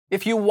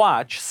If you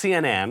watch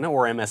CNN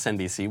or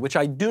MSNBC, which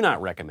I do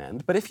not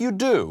recommend, but if you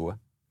do,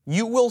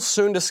 you will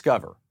soon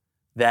discover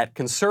that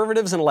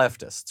conservatives and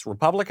leftists,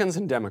 Republicans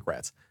and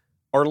Democrats,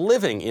 are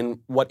living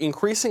in what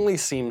increasingly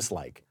seems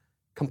like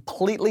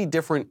completely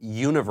different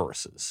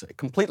universes,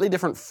 completely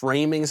different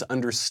framings,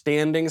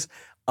 understandings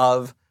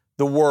of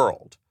the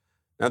world.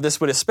 Now, this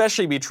would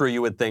especially be true,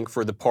 you would think,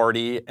 for the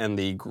party and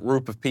the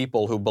group of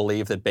people who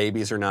believe that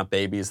babies are not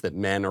babies, that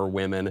men are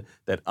women,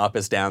 that up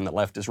is down, that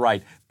left is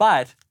right.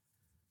 But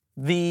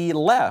the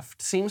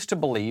left seems to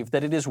believe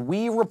that it is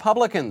we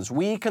Republicans,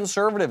 we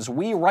conservatives,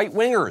 we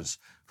right-wingers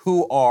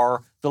who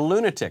are the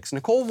lunatics.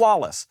 Nicolle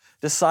Wallace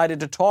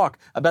decided to talk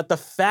about the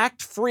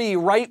fact-free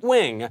right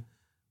wing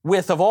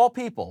with, of all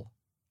people,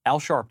 Al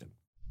Sharpton.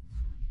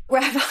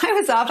 I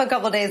was off a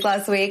couple of days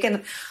last week,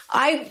 and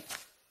I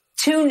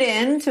tuned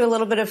in to a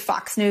little bit of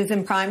Fox News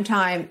in prime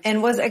time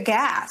and was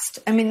aghast.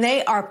 I mean,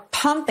 they are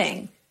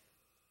pumping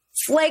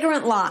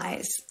flagrant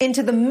lies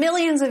into the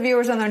millions of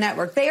viewers on their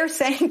network. They are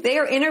saying, they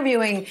are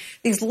interviewing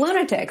these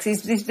lunatics,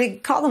 these they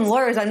call them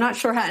lawyers. I'm not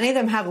sure how any of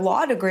them have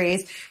law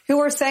degrees, who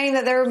are saying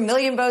that there are a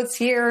million votes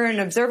here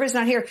and observers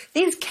not here.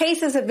 These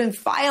cases have been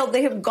filed.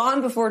 They have gone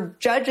before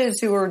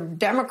judges who are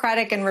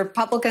Democratic and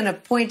Republican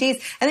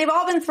appointees, and they've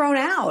all been thrown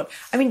out.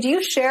 I mean, do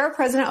you share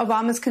President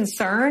Obama's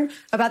concern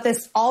about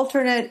this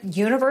alternate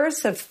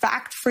universe of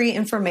fact-free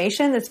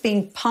information that's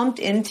being pumped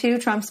into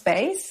Trump's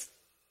base?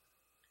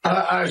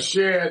 I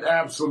share it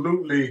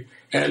absolutely,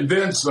 and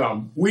then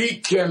some. We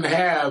can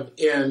have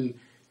in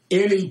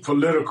any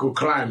political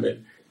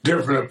climate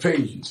different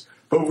opinions,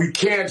 but we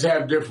can't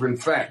have different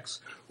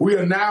facts. We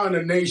are now in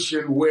a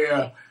nation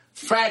where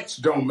facts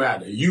don't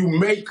matter. You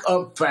make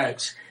up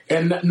facts,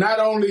 and not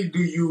only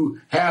do you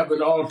have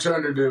an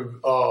alternative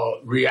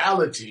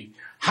reality,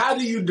 how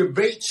do you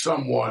debate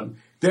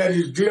someone that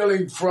is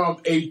dealing from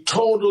a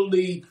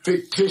totally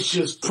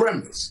fictitious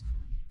premise?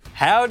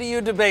 How do you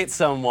debate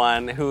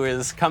someone who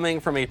is coming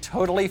from a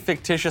totally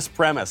fictitious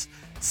premise?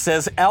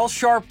 Says Al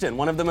Sharpton,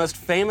 one of the most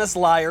famous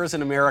liars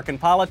in American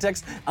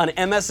politics, on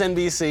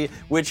MSNBC,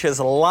 which has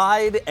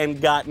lied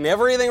and gotten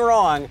everything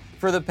wrong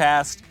for the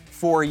past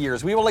 4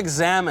 years. We will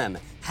examine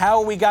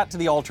how we got to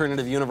the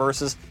alternative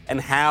universes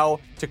and how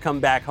to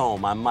come back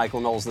home. I'm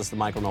Michael Knowles. This is The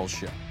Michael Knowles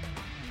Show.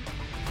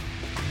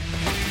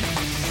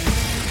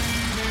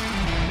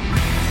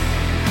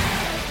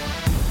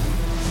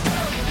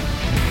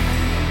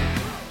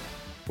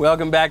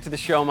 Welcome back to the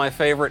show. My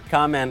favorite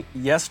comment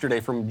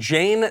yesterday from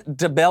Jane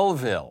de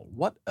Belleville.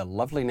 What a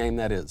lovely name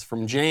that is.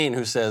 From Jane,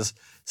 who says,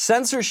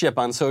 censorship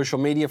on social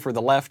media for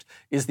the left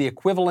is the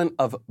equivalent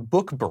of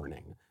book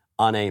burning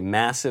on a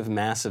massive,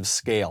 massive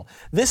scale.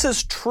 This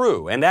is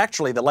true, and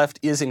actually the left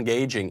is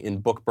engaging in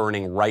book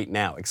burning right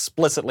now,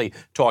 explicitly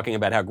talking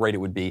about how great it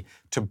would be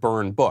to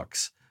burn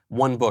books.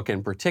 One book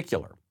in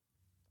particular,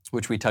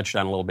 which we touched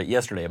on a little bit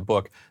yesterday, a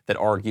book that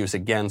argues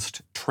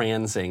against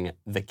transing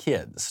the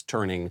kids,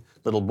 turning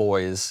little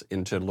boys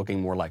into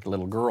looking more like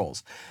little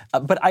girls.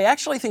 But I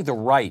actually think the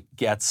right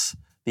gets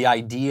the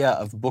idea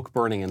of book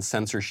burning and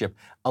censorship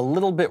a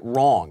little bit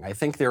wrong. I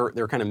think they're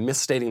kind of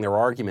misstating their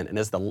argument, and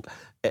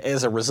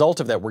as a result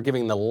of that, we're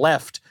giving the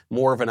left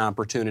more of an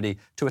opportunity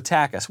to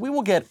attack us. We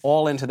will get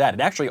all into that. It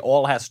actually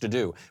all has to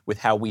do with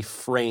how we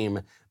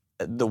frame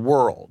the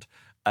world.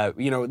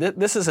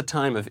 This is a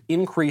time of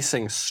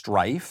increasing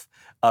strife,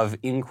 of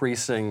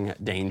increasing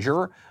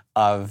danger,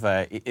 of,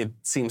 it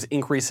seems,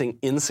 increasing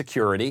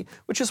insecurity,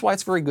 which is why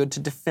it's very good to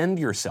defend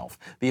yourself.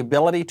 The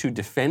ability to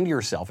defend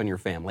yourself and your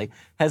family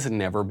has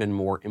never been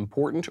more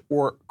important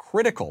or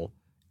critical,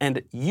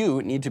 and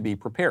you need to be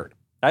prepared.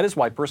 That is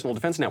why Personal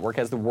Defense Network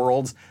has the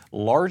world's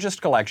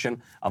largest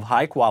collection of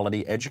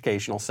high-quality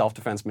educational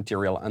self-defense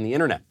material on the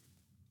internet.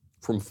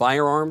 From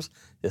firearms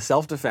to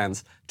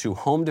self-defense to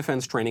home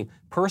defense training,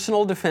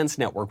 Personal Defense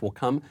Network will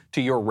come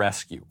to your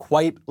rescue,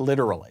 quite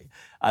literally.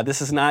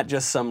 This is not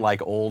just some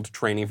old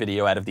training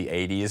video out of the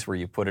 80s where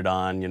you put it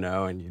on,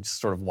 and you just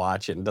sort of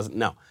watch it and doesn't.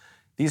 No.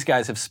 These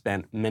guys have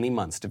spent many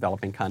months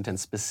developing content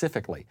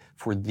specifically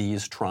for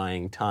these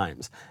trying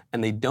times.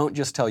 And they don't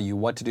just tell you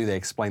what to do, they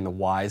explain the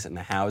whys and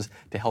the hows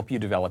to help you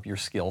develop your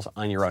skills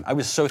on your own. I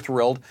was so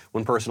thrilled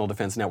when Personal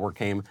Defense Network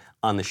came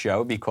on the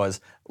show because,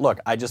 look,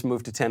 I just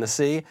moved to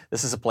Tennessee.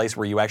 This is a place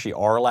where you actually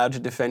are allowed to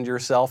defend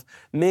yourself.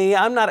 Me,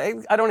 I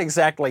don't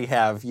exactly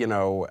have,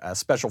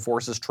 special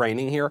forces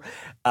training here,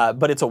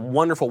 but it's a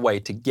wonderful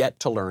way to get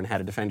to learn how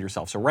to defend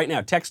yourself. So right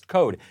now, text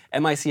code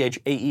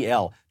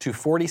MICHAEL to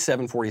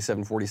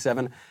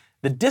 474747.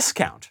 The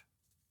discount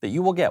that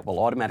you will get will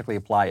automatically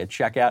apply at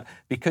checkout.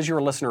 Because you're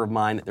a listener of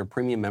mine, their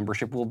premium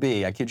membership will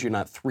be, I kid you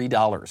not, $3.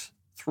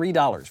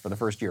 $3 for the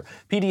first year.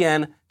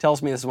 PDN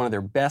tells me this is one of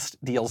their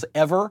best deals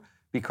ever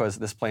because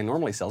this plan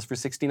normally sells for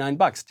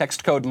 $69.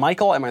 Text code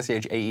Michael,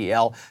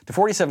 MICHAEL, to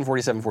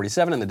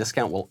 474747, and the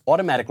discount will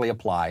automatically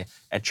apply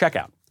at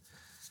checkout.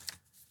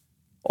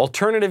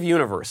 Alternative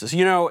universes.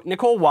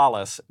 Nicolle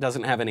Wallace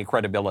doesn't have any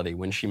credibility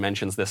when she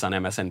mentions this on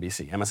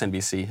MSNBC.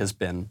 MSNBC has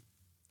been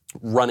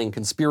running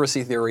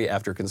conspiracy theory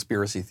after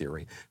conspiracy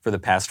theory for the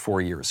past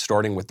 4 years,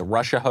 starting with the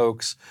Russia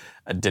hoax,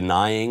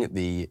 denying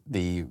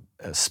the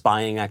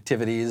spying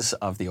activities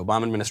of the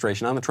Obama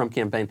administration on the Trump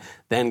campaign,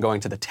 then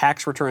going to the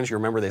tax returns. You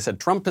remember they said,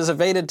 Trump has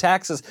evaded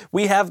taxes.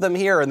 We have them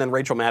here. And then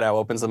Rachel Maddow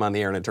opens them on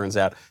the air, and it turns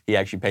out he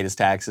actually paid his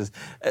taxes.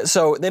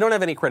 So they don't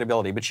have any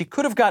credibility, but she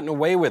could have gotten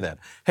away with it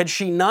had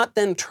she not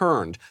then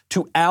turned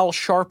to Al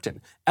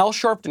Sharpton. Al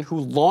Sharpton, who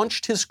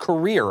launched his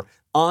career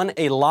on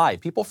a lie.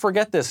 People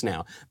forget this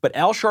now, but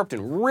Al Sharpton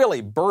really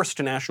burst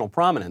to national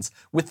prominence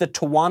with the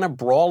Tawana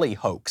Brawley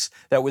hoax.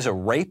 That was a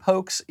rape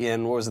hoax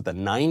in, the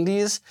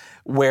 90s,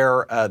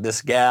 where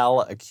this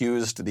gal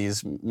accused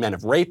these men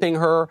of raping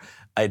her.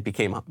 It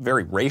became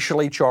very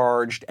racially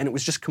charged, and it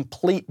was just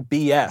complete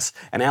BS.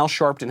 And Al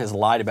Sharpton has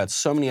lied about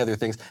so many other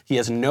things. He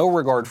has no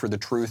regard for the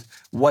truth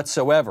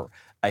whatsoever.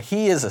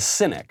 He is a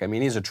cynic. I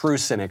mean, he's a true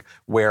cynic,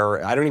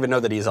 where I don't even know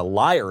that he's a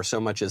liar so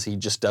much as he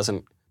just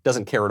doesn't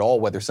care at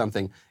all whether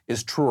something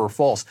is true or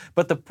false.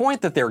 But the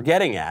point that they're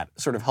getting at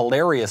sort of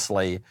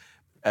hilariously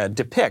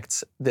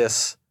depicts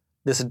this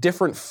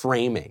different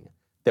framing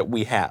that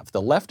we have.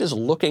 The left is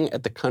looking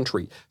at the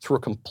country through a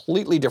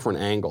completely different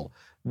angle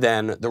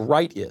than the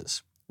right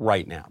is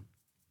right now.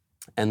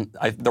 And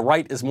the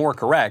right is more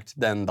correct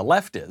than the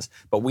left is,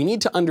 but we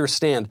need to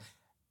understand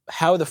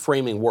how the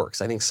framing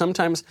works. I think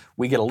sometimes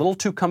we get a little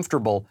too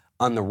comfortable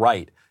on the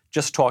right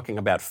just talking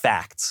about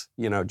facts,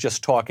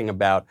 just talking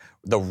about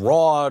the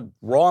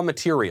raw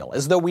material,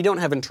 as though we don't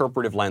have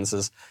interpretive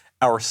lenses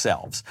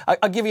ourselves.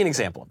 I'll give you an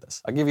example of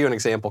this. I'll give you an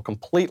example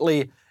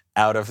completely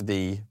out of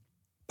the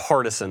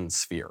partisan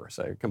sphere,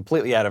 so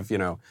completely out of,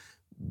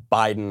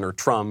 Biden or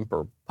Trump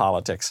or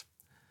politics.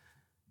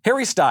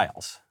 Harry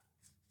Styles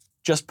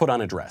just put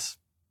on a dress.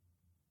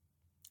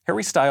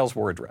 Harry Styles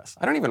wore a dress.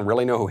 I don't even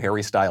really know who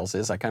Harry Styles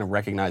is. I kind of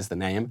recognize the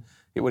name.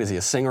 What is he,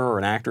 a singer or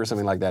an actor or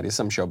something like that? He's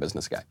some show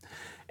business guy.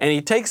 And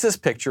he takes this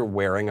picture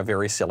wearing a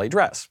very silly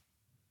dress.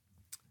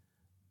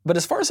 But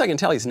as far as I can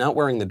tell, he's not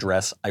wearing the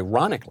dress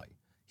ironically.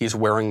 He's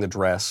wearing the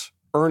dress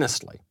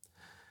earnestly.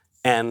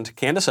 And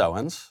Candace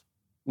Owens,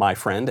 my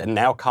friend and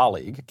now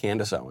colleague,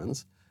 Candace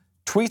Owens,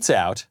 tweets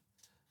out,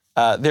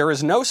 there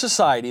is no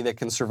society that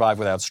can survive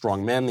without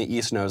strong men. The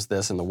East knows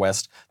this, and the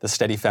West, the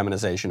steady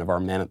feminization of our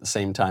men at the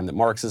same time that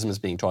Marxism is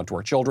being taught to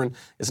our children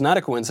is not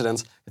a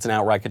coincidence. It's an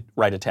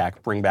outright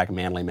attack. Bring back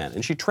manly men.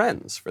 And she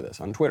trends for this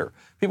on Twitter.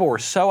 People were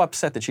so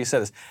upset that she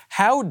said this.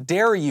 How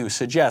dare you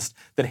suggest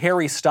that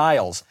Harry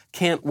Styles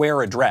can't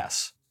wear a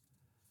dress?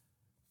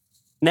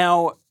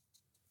 Now,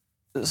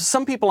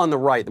 some people on the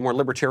right, the more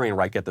libertarian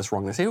right, get this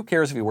wrong. They say, who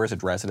cares if he wears a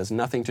dress? It has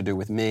nothing to do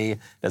with me. It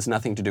has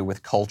nothing to do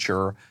with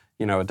culture.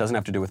 It doesn't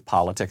have to do with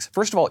politics.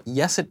 First of all,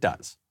 yes, it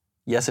does.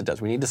 Yes, it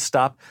does. We need to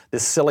stop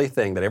this silly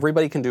thing that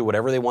everybody can do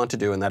whatever they want to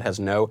do, and that has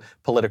no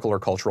political or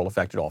cultural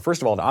effect at all.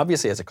 First of all, it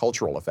obviously has a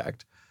cultural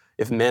effect.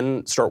 If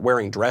men start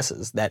wearing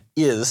dresses, that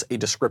is a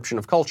description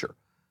of culture.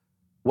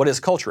 What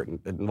is culture?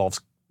 It involves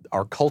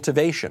our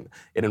cultivation.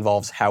 It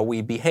involves how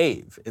we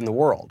behave in the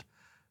world.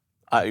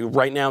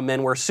 Right now,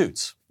 men wear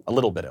suits, a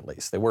little bit at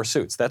least. They wear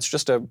suits. That's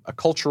just a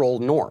cultural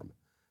norm.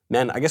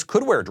 Men, I guess,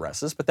 could wear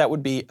dresses, but that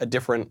would be a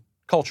different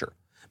culture.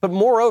 But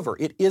moreover,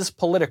 it is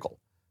political.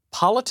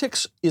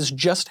 Politics is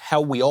just how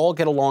we all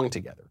get along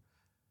together.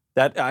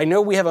 That I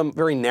know we have a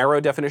very narrow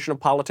definition of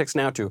politics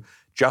now to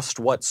just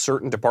what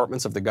certain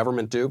departments of the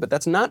government do, but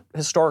that's not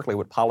historically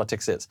what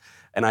politics is.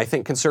 And I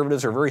think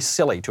conservatives are very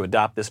silly to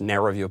adopt this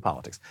narrow view of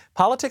politics.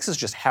 Politics is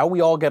just how we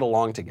all get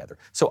along together.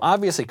 So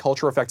obviously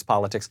culture affects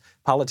politics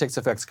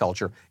affects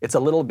culture. It's a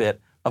little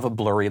bit of a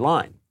blurry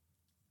line.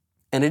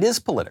 And it is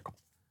political.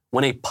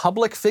 When a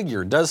public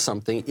figure does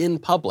something in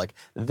public,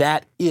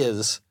 that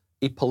is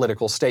a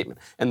political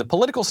statement. And the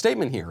political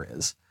statement here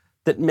is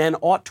that men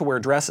ought to wear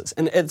dresses.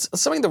 And it's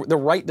something the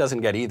right doesn't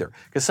get either,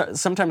 because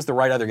sometimes the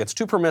right either gets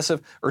too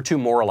permissive or too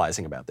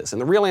moralizing about this.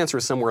 And the real answer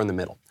is somewhere in the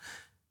middle.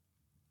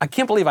 I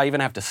can't believe I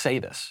even have to say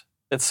this.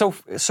 It's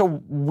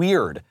so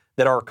weird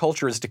that our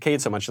culture has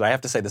decayed so much that I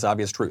have to say this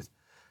obvious truth.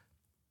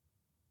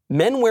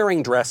 Men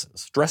wearing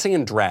dresses, dressing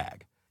in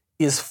drag,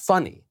 is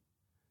funny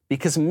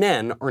because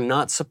men are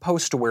not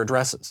supposed to wear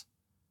dresses.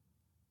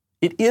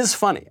 It is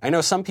funny. I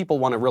know some people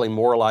want to really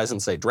moralize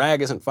and say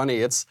drag isn't funny.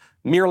 It's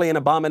merely an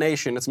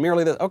abomination. It's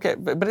merely this. Okay,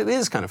 but it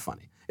is kind of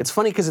funny. It's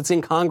funny because it's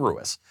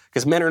incongruous,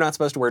 because men are not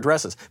supposed to wear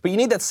dresses. But you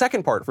need that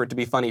second part for it to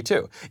be funny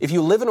too. If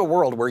you live in a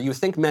world where you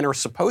think men are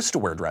supposed to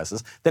wear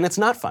dresses, then it's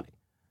not funny.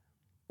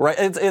 Right?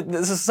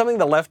 This is something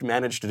the left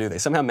managed to do. They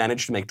somehow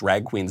managed to make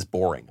drag queens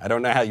boring. I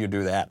don't know how you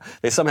do that.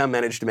 They somehow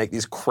managed to make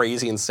these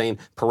crazy, insane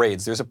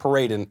parades. There's a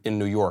parade in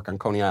New York on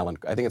Coney Island.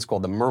 I think it's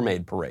called the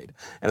Mermaid Parade.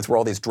 And it's where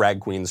all these drag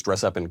queens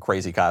dress up in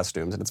crazy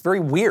costumes. And it's very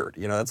weird.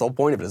 That's the whole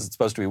point of it, is it's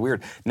supposed to be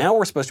weird. Now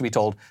we're supposed to be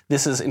told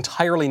this is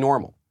entirely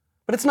normal.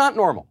 But it's not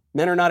normal.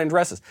 Men are not in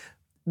dresses.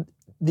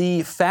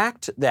 The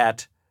fact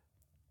that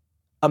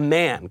a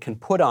man can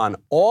put on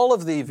all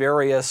of the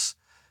various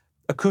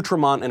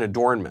accoutrement and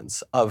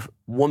adornments of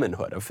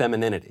womanhood, of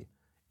femininity,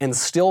 and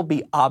still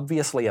be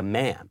obviously a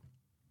man,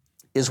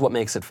 is what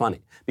makes it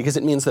funny, because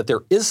it means that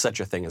there is such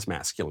a thing as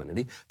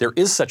masculinity. There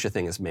is such a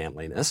thing as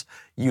manliness.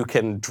 You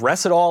can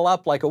dress it all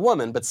up like a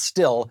woman, but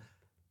still,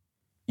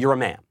 you're a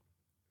man.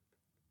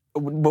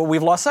 But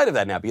we've lost sight of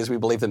that now because we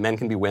believe that men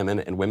can be women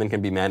and women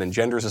can be men and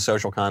gender is a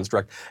social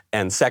construct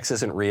and sex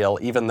isn't real,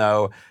 even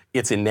though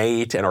it's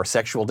innate and our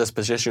sexual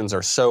dispositions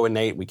are so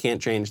innate, we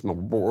can't change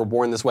them, we're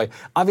born this way.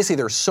 Obviously,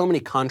 there are so many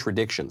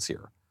contradictions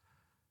here.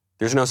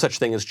 There's no such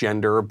thing as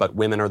gender, but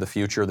women are the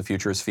future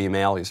is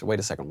female. You say, wait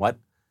a second, what?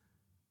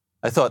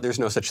 I thought there's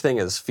no such thing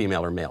as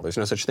female or male. There's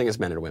no such thing as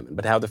men and women,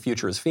 but how the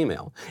future is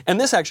female. And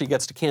this actually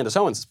gets to Candace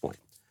Owens' point.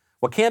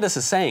 What Candace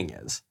is saying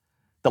is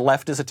the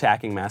left is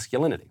attacking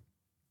masculinity.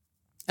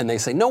 And they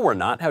say, no, we're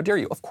not. How dare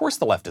you? Of course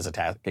the left is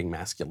attacking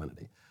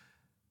masculinity.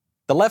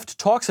 The left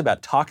talks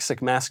about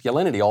toxic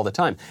masculinity all the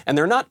time. And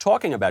they're not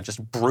talking about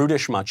just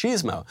brutish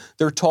machismo.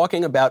 They're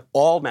talking about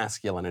all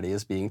masculinity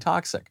as being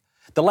toxic.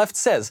 The left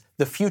says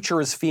the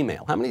future is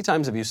female. How many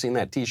times have you seen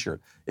that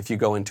T-shirt if you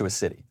go into a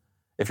city,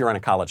 if you're on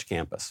a college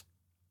campus?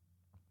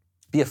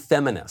 Be a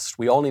feminist.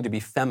 We all need to be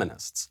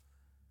feminists.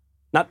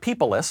 Not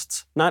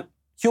peopleists, not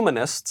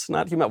humanists,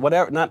 not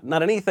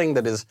anything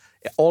that is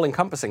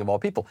all-encompassing of all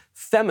people.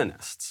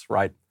 Feminists,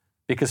 right?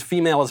 Because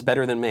female is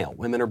better than male.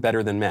 Women are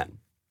better than men,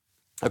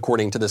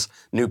 according to this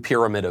new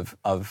pyramid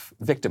of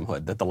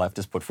victimhood that the left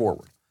has put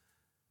forward.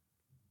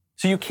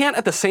 So you can't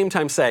at the same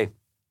time say,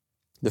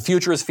 the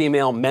future is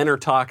female, men are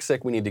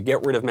toxic, we need to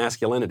get rid of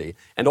masculinity,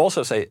 and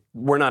also say,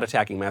 we're not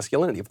attacking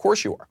masculinity. Of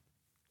course you are.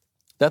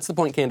 That's the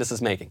point Candace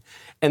is making.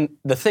 And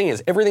the thing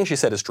is, everything she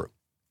said is true.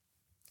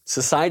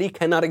 Society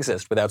cannot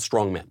exist without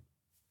strong men.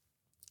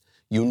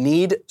 You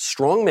need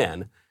strong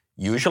men,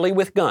 usually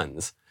with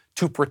guns,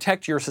 to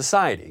protect your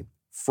society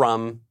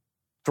from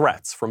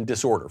threats, from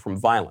disorder, from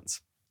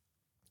violence.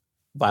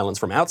 Violence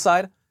from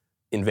outside,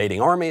 invading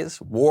armies,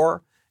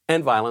 war,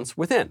 and violence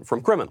within,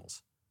 from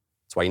criminals.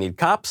 That's why you need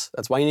cops,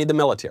 that's why you need the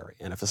military.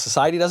 And if a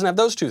society doesn't have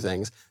those two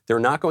things, they're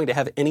not going to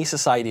have any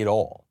society at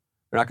all.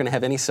 They're not going to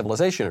have any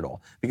civilization at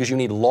all, because you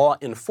need law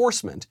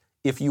enforcement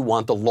if you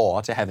want the law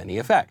to have any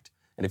effect.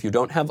 And if you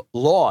don't have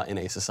law in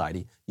a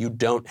society, you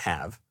don't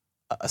have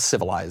a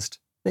civilized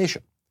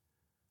nation.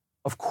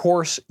 Of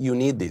course you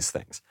need these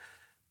things.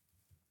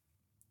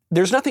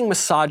 There's nothing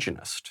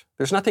misogynist,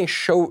 there's nothing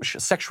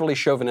sexually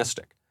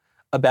chauvinistic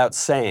about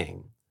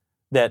saying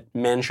that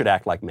men should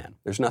act like men.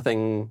 There's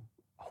nothing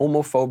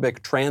homophobic,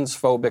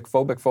 transphobic,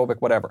 phobic,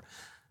 whatever.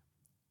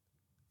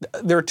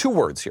 There are two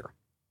words here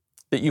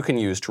that you can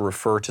use to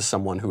refer to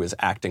someone who is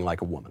acting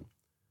like a woman.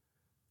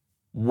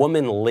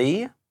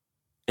 Womanly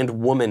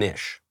and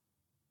womanish.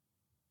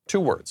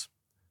 Two words.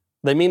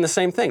 They mean the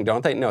same thing,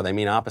 don't they? No, they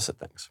mean opposite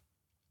things.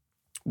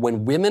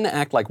 When women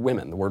act like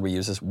women, the word we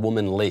use is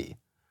womanly.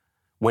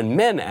 When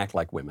men act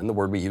like women, the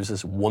word we use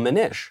is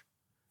womanish.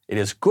 It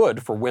is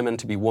good for women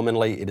to be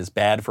womanly. It is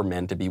bad for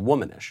men to be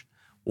womanish.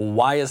 Well,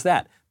 why is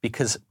that?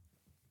 Because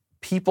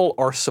people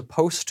are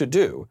supposed to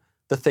do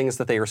the things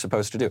that they are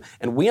supposed to do.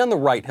 And we on the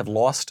right have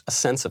lost a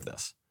sense of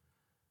this.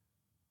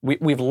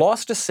 We've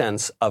lost a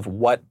sense of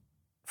what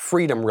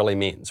freedom really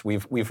means.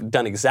 We've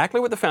done exactly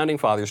what the Founding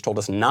Fathers told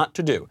us not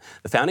to do.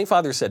 The Founding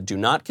Fathers said, do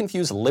not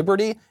confuse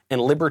liberty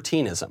and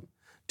libertinism.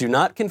 Do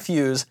not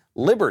confuse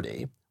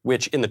liberty,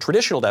 which in the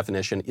traditional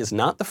definition is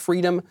not the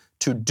freedom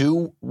to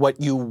do what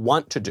you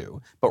want to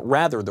do, but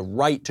rather the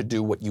right to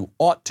do what you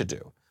ought to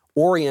do,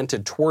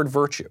 oriented toward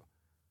virtue.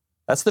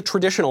 That's the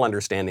traditional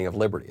understanding of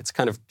liberty.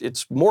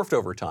 It's morphed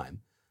over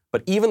time.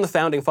 But even the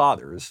Founding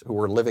Fathers, who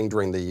were living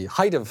during the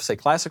height of, say,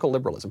 classical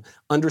liberalism,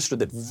 understood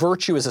that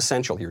virtue is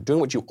essential here, doing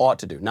what you ought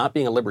to do, not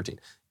being a libertine.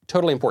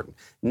 Totally important.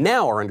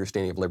 Now our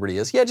understanding of liberty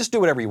is, just do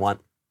whatever you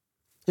want.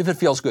 If it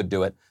feels good,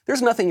 do it.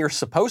 There's nothing you're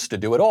supposed to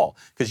do at all,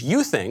 because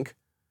you think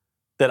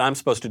that I'm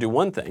supposed to do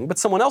one thing, but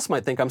someone else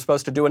might think I'm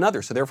supposed to do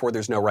another, so therefore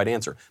there's no right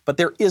answer. But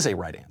there is a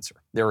right answer.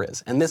 There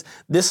is. And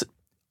this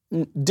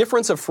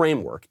difference of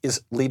framework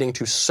is leading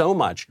to so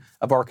much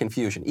of our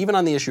confusion, even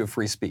on the issue of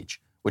free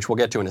speech, which we'll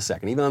get to in a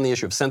second, even on the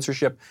issue of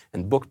censorship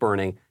and book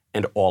burning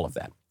and all of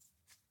that.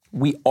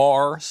 We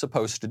are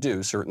supposed to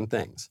do certain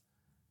things.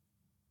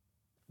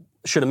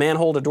 Should a man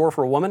hold a door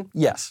for a woman?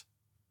 Yes.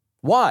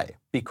 Why?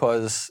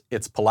 Because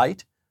it's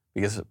polite,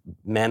 because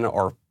men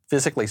are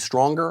physically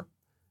stronger.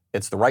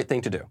 It's the right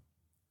thing to do.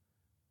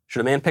 Should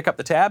a man pick up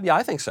the tab? Yeah,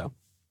 I think so.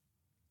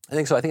 I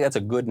think that's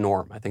a good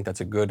norm. I think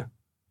that's a good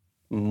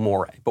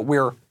moray. But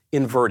we're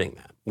inverting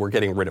that. We're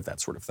getting rid of that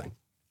sort of thing.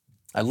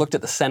 I looked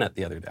at the Senate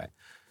the other day.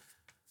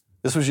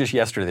 This was just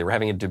yesterday. They were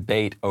having a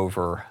debate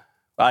over,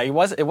 it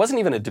wasn't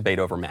even a debate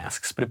over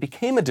masks, but it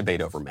became a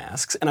debate over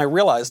masks. And I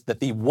realized that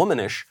the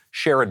womanish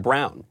Sherrod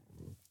Brown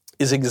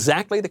is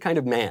exactly the kind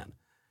of man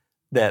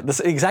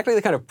exactly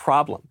the kind of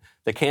problem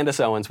that Candace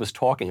Owens was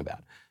talking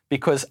about.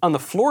 Because on the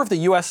floor of the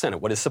U.S. Senate,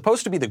 what is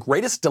supposed to be the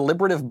greatest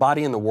deliberative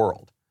body in the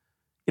world,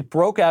 it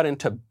broke out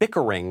into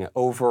bickering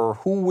over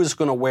who was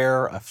going to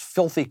wear a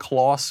filthy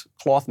cloth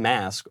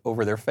mask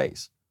over their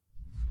face.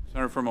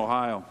 Senator from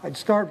Ohio. I'd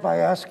start by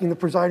asking the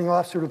presiding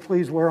officer to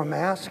please wear a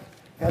mask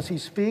as he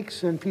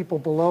speaks, and people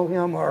below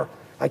him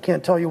I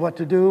can't tell you what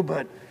to do,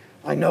 but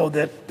I know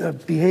that the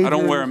behavior... I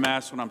don't wear a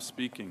mask when I'm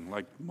speaking,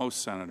 like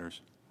most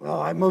senators.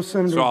 Well, most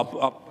senators... So I'll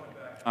put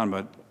it on,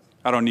 but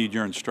I don't need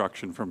your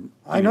instruction from...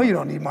 I know you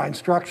don't need my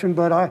instruction,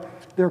 but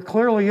there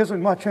clearly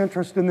isn't much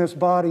interest in this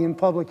body in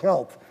public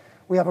health.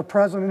 We have a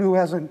president who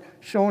hasn't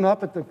shown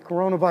up at the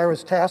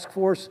coronavirus task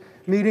force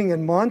meeting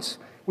in months.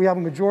 We have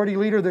a majority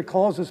leader that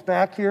calls us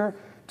back here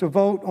to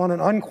vote on an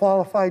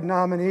unqualified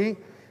nominee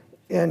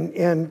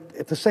and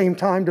at the same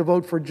time to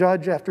vote for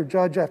judge after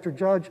judge after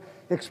judge,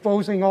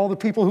 exposing all the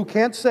people who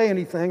can't say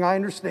anything, I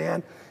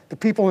understand, the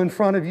people in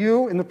front of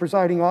you and the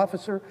presiding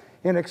officer,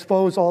 and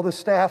expose all the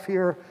staff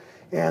here,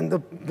 and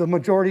the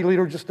majority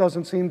leader just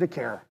doesn't seem to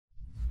care.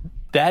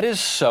 That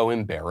is so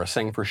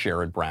embarrassing for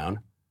Sherrod Brown.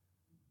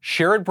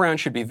 Sherrod Brown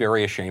should be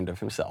very ashamed of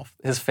himself.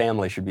 His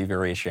family should be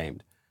very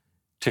ashamed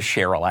to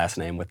share a last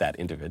name with that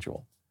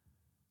individual.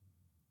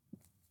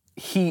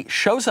 He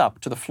shows up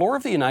to the floor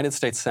of the United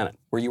States Senate,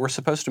 where you were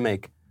supposed to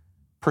make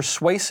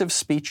persuasive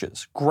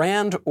speeches,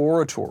 grand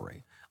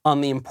oratory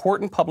on the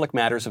important public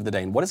matters of the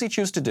day. And what does he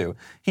choose to do?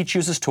 He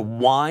chooses to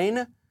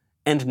whine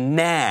and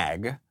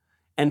nag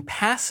and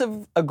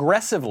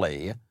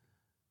passive-aggressively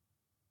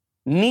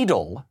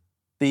needle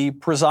the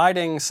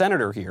presiding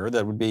senator here,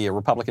 that would be a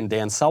Republican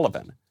Dan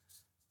Sullivan,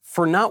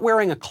 for not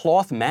wearing a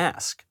cloth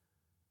mask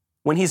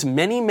when he's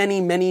many, many,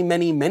 many,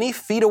 many, many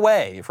feet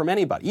away from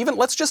anybody. Even,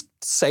 let's just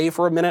say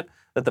for a minute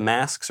that the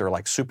masks are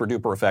like super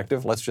duper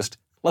effective.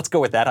 Let's go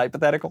with that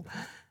hypothetical.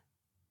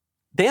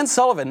 Dan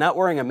Sullivan not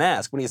wearing a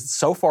mask when he's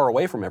so far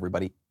away from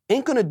everybody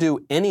ain't going to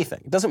do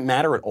anything. It doesn't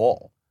matter at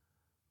all.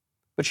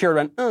 But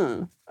Sherrod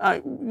Brown,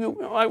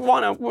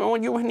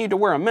 you need to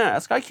wear a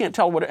mask. I can't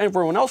tell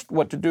everyone else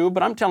what to do,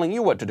 but I'm telling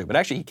you what to do. But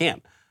actually, he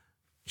can't.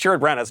 Sherrod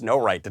Brown has no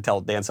right to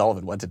tell Dan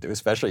Sullivan what to do,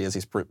 especially as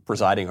he's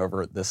presiding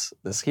over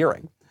this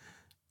hearing.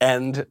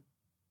 And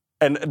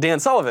Dan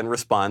Sullivan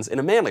responds in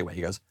a manly way.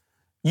 He goes,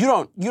 you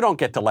don't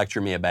get to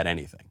lecture me about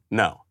anything.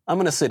 No, I'm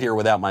going to sit here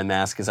without my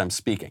mask as I'm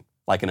speaking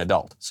like an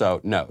adult. So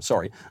no,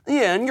 sorry.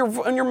 Yeah, and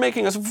you're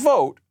making us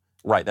vote.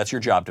 Right, that's your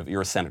job.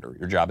 You're a senator.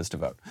 Your job is to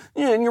vote.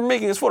 Yeah, and you're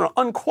making us vote on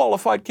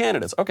unqualified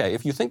candidates. Okay,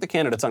 if you think the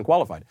candidate's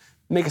unqualified,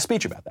 make a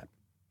speech about that.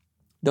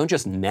 Don't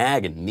just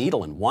nag and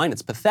needle and whine.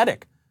 It's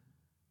pathetic.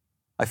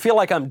 I feel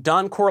like I'm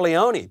Don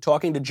Corleone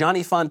talking to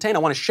Johnny Fontaine. I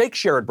want to shake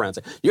Sherrod Brown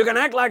and say, you can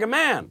act like a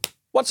man.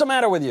 What's the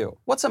matter with you?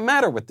 What's the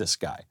matter with this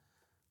guy?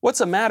 What's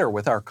the matter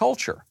with our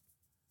culture?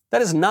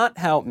 That is not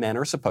how men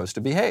are supposed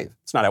to behave.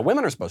 It's not how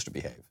women are supposed to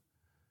behave.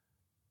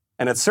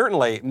 And it's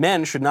certainly,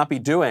 men should not be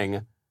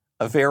doing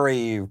a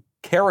very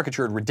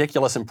caricatured,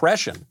 ridiculous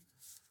impression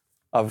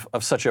of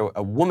such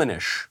a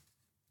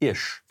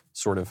womanish-ish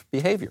sort of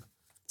behavior.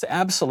 It's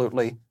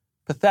absolutely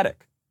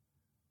pathetic.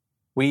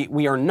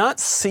 We are not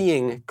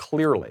seeing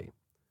clearly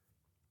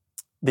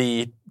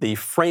the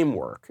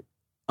framework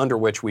under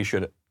which we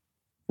should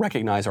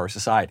recognize our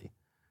society.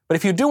 But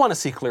if you do want to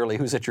see clearly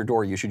who's at your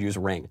door, you should use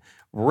Ring.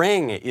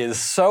 Ring is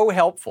so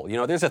helpful. You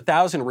know, there's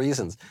 1,000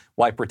 reasons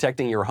why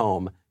protecting your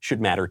home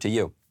should matter to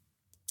you.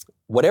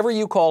 Whatever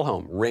you call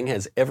home, Ring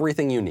has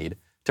everything you need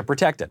to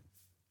protect it.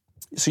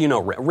 So you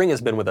know, Ring has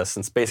been with us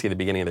since basically the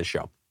beginning of this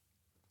show.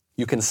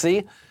 You can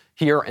see,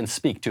 hear, and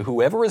speak to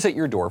whoever is at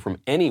your door from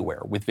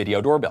anywhere with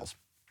video doorbells.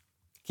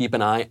 Keep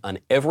an eye on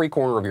every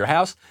corner of your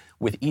house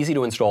with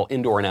easy-to-install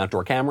indoor and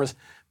outdoor cameras.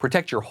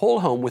 Protect your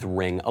whole home with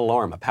Ring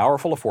Alarm, a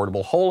powerful,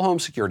 affordable whole home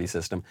security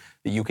system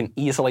that you can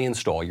easily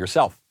install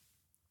yourself.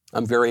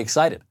 I'm very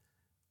excited.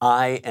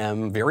 I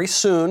am very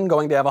soon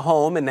going to have a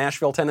home in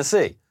Nashville,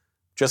 Tennessee.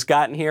 Just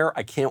gotten here.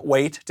 I can't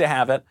wait to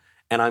have it.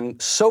 And I'm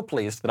so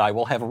pleased that I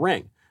will have a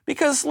Ring.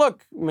 Because,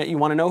 look, you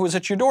want to know who's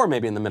at your door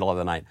maybe in the middle of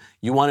the night.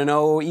 You want to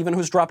know even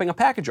who's dropping a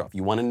package off.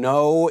 You want to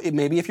know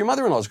maybe if your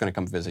mother-in-law is going to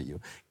come visit you.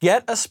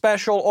 Get a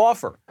special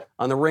offer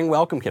on the Ring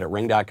Welcome Kit at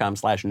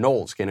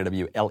ring.com/Knowles,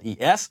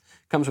 Knowles.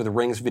 Comes with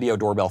Ring's Video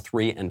Doorbell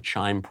 3 and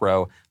Chime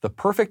Pro. The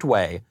perfect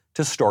way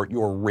to start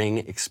your Ring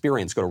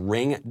experience. Go to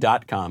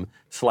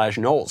ring.com/Knowles,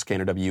 Knowles.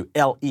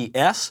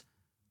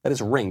 That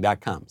is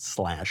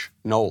ring.com/Knowles,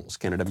 Knowles.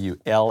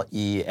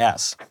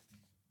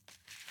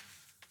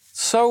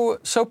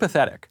 So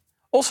pathetic.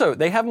 Also,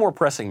 they have more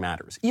pressing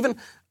matters. Even,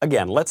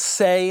 again, let's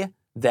say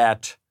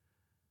that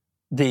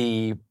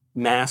the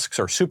masks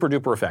are super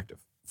duper effective.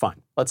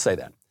 Fine, let's say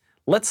that.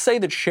 Let's say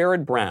that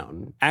Sherrod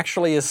Brown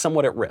actually is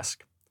somewhat at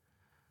risk.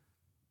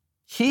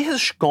 He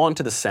has gone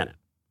to the Senate,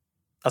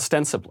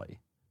 ostensibly,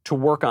 to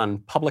work on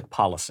public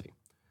policy,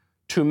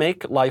 to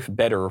make life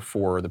better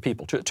for the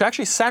people, to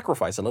actually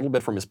sacrifice a little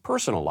bit from his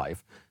personal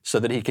life so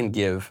that he can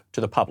give to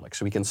the public,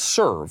 so he can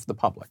serve the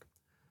public.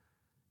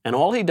 And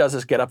all he does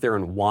is get up there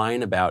and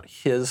whine about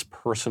his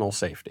personal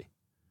safety,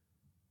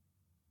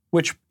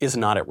 which is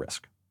not at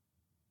risk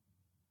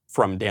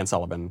from Dan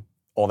Sullivan,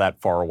 all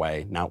that far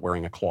away, not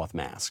wearing a cloth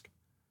mask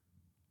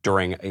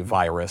during a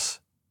virus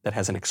that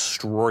has an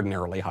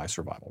extraordinarily high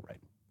survival rate.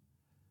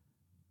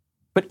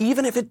 But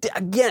even if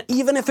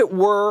it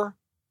were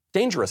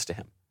dangerous to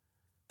him,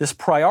 this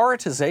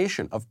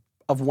prioritization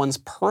of one's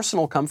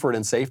personal comfort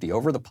and safety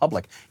over the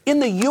public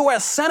in the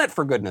U.S. Senate,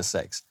 for goodness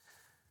sakes,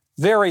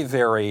 very,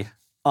 very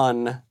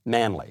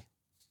unmanly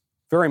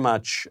very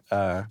much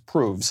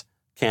proves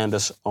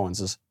Candace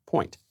Owens'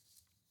 point.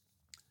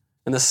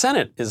 And the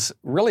Senate is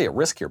really at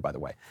risk here, by the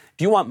way.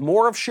 Do you want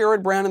more of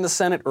Sherrod Brown in the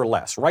Senate or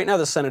less? Right now,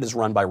 the Senate is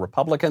run by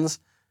Republicans.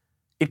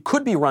 It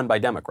could be run by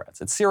Democrats.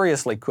 It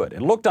seriously could.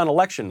 It looked on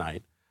election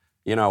night,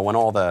 when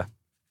all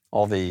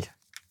the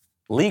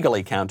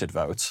legally counted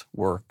votes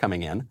were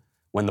coming in,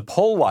 when the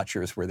poll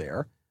watchers were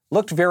there,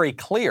 looked very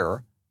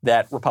clear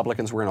that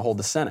Republicans were going to hold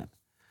the Senate.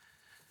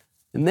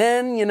 And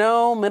then,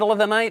 middle of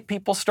the night,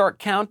 people start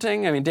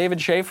counting. I mean, David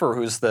Schaefer,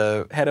 who's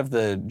the head of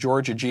the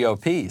Georgia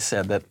GOP,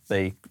 said that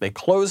they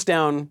closed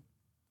down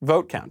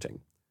vote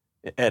counting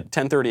at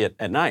 10:30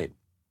 at night.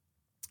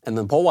 And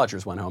then poll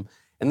watchers went home.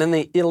 And then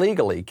they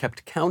illegally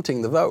kept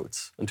counting the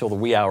votes until the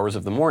wee hours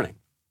of the morning.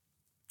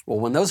 Well,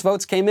 when those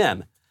votes came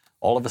in,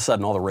 all of a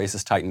sudden, all the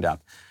races tightened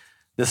up.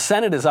 The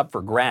Senate is up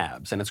for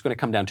grabs, and it's going to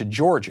come down to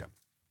Georgia.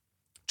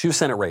 2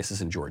 Senate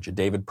races in Georgia,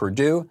 David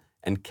Perdue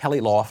and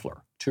Kelly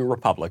Loeffler, 2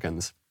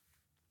 Republicans.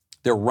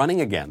 They're running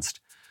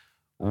against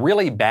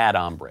really bad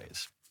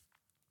hombres.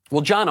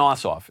 Well, Jon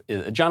Ossoff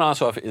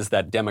is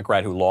that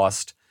Democrat who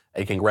lost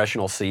a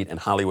congressional seat, and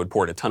Hollywood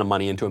poured a ton of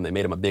money into him. They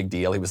made him a big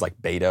deal. He was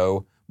like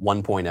Beto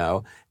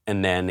 1.0,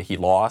 and then he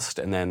lost,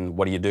 and then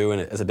what do you do?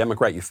 And as a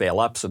Democrat, you fail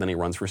up, so then he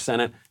runs for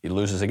Senate. He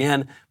loses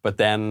again, but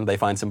then they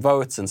find some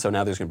votes, and so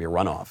now there's going to be a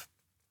runoff.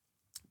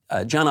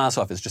 Jon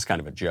Ossoff is just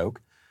kind of a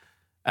joke,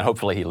 and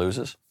hopefully he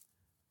loses.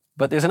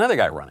 But there's another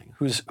guy running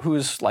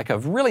who's like a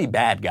really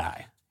bad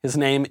guy. His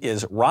name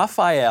is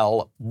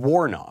Raphael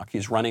Warnock.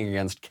 He's running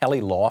against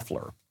Kelly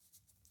Loeffler.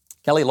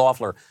 Kelly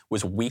Loeffler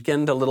was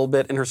weakened a little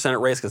bit in her Senate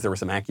race because there were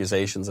some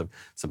accusations of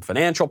some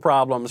financial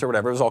problems or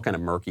whatever. It was all kind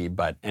of murky,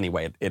 but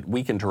anyway, it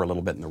weakened her a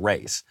little bit in the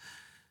race.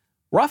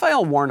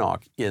 Raphael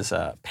Warnock is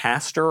a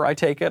pastor, I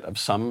take it, of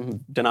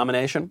some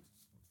denomination,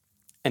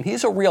 and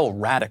he's a real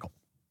radical.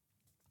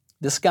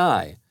 This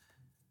guy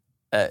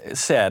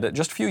said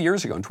just a few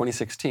years ago in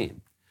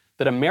 2016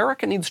 that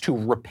America needs to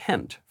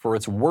repent for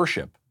its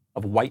worship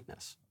of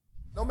whiteness.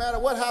 No matter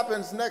what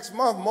happens next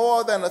month,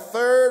 more than a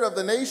third of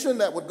the nation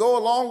that would go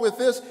along with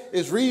this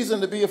is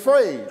reason to be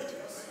afraid.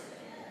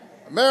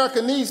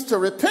 America needs to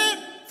repent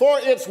for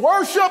its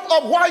worship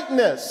of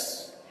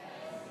whiteness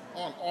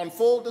on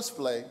full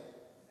display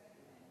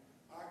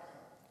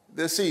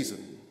this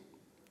season.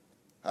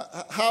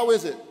 How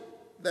is it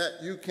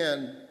that you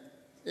can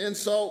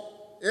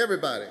insult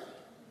everybody?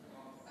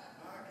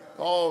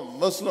 Call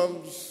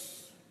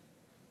Muslims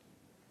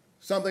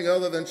something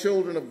other than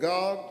children of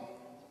God?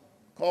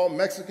 Call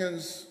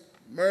Mexicans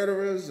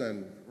murderers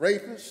and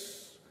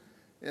rapists,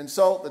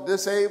 insult the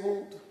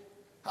disabled.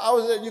 How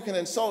is it you can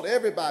insult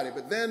everybody,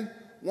 but then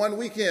one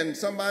weekend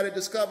somebody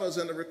discovers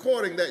in the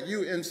recording that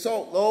you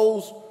insult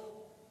those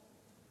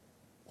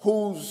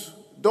whose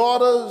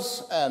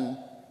daughters and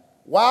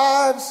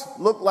wives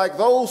look like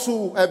those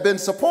who have been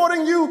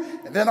supporting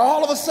you, and then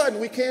all of a sudden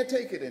we can't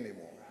take it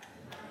anymore.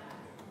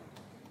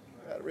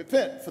 We gotta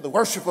repent for the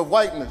worship of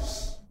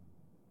whiteness.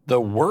 The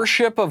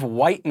worship of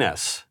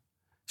whiteness.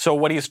 So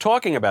what he's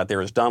talking about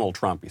there is Donald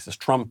Trump. He says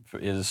Trump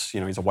is,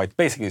 he's a white,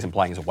 basically he's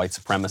implying he's a white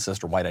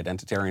supremacist or white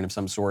identitarian of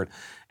some sort,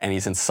 and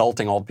he's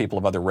insulting all the people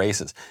of other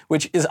races,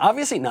 which is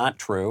obviously not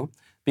true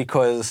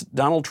because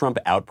Donald Trump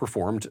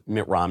outperformed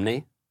Mitt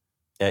Romney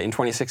in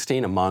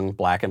 2016 among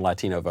Black and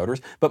Latino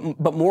voters.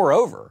 But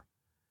moreover,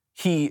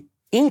 he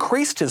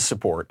increased his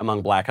support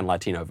among Black and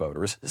Latino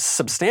voters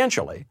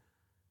substantially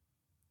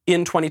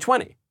in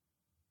 2020.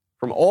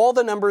 From all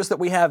the numbers that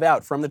we have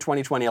out from the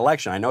 2020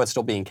 election, I know it's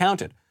still being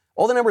counted,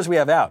 all the numbers we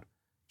have out,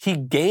 he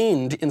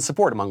gained in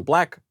support among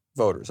Black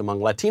voters,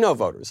 among Latino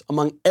voters,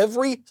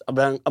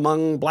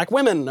 among Black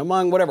women,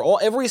 among whatever,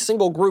 every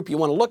single group you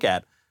want to look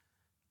at,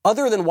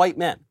 other than white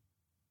men.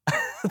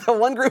 The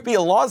one group he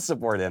lost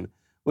support in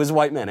was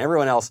white men.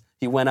 Everyone else,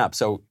 he went up.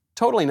 So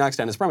totally knocks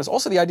down his premise.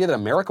 Also, the idea that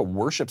America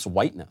worships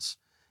whiteness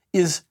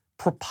is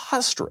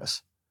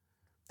preposterous.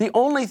 The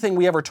only thing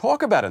we ever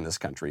talk about in this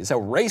country is how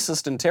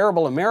racist and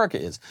terrible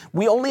America is.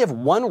 We only have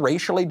one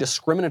racially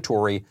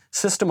discriminatory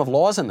system of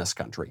laws in this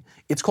country.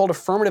 It's called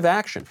affirmative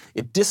action.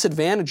 It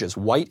disadvantages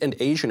white and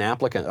Asian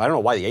applicants. I don't know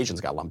why the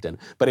Asians got lumped in,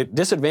 but it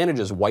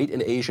disadvantages white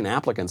and Asian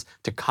applicants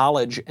to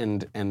college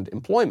and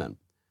employment.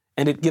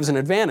 And it gives an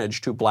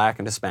advantage to Black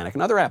and Hispanic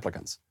and other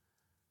applicants.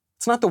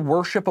 It's not the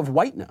worship of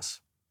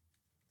whiteness.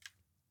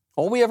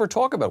 All we ever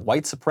talk about,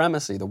 white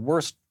supremacy, the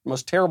worst,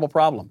 most terrible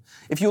problem.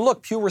 If you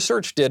look, Pew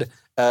Research did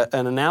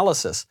an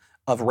analysis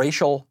of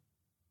racial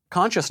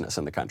consciousness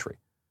in the country.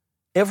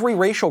 Every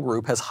racial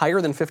group has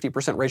higher than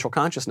 50% racial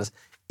consciousness,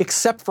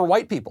 except for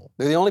white people.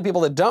 They're the only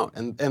people that don't,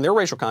 and their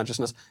racial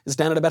consciousness is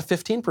down at about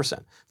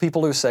 15%.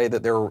 People who say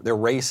that their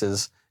race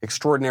is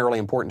extraordinarily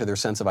important to their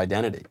sense of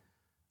identity,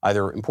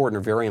 either important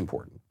or very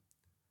important.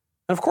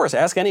 And of course,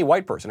 ask any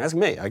white person, ask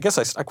me. I guess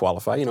I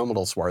qualify. I'm a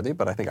little swarthy,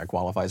 but I think I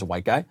qualify as a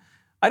white guy.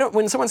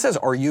 When someone says,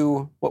 "Are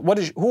you?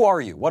 Who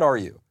are you? What are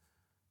you?"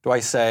 Do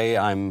I say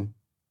I'm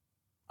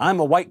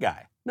a white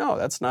guy? No,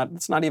 that's not.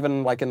 It's not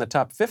even like in the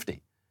top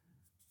 50.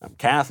 I'm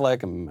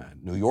Catholic. I'm a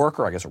New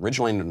Yorker. I guess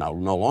originally no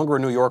longer a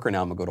New Yorker.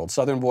 Now I'm a good old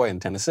Southern boy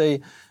in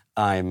Tennessee.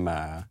 I'm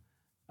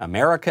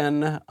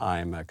American,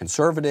 I'm a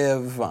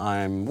conservative,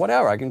 I'm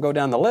whatever. I can go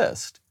down the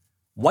list.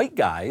 White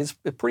guy is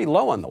pretty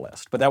low on the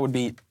list, but that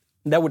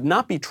would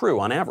not be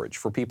true on average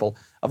for people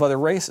of other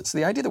races.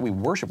 The idea that we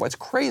worship whites is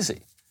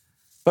crazy.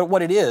 But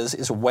what it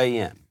is a way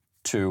in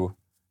to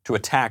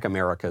attack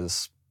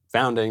America's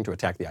founding, to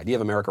attack the idea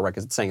of America, right?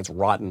 Because it's saying it's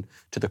rotten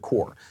to the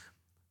core.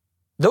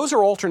 Those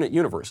are alternate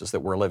universes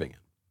that we're living in.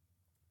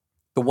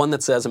 The one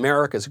that says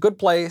America is a good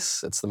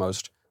place, it's the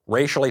most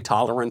racially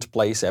tolerant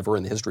place ever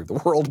in the history of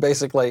the world,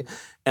 basically,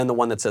 and the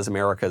one that says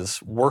America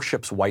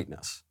worships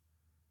whiteness.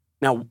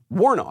 Now,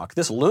 Warnock,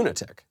 this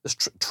lunatic, this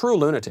true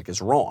lunatic,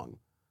 is wrong.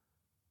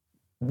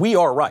 We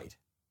are right.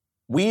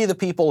 We, the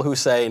people who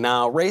say,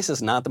 now, race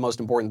is not the most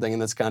important thing in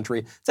this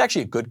country. It's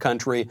actually a good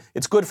country.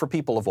 It's good for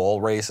people of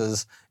all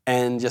races.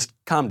 And just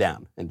calm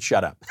down and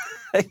shut up.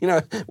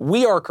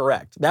 We are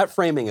correct. That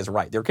framing is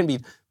right. There can be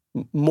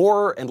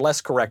more and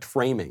less correct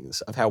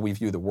framings of how we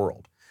view the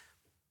world.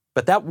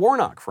 But that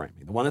Warnock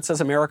framing, the one that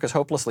says America is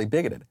hopelessly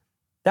bigoted,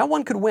 that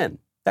one could win.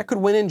 That could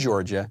win in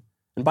Georgia.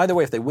 And by the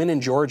way, if they win in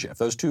Georgia, if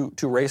those two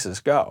races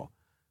go,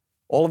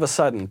 all of a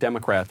sudden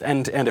Democrats,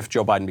 and if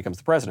Joe Biden becomes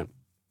the president,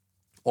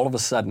 all of a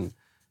sudden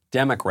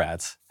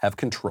Democrats have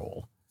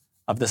control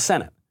of the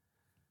Senate.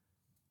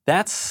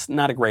 That's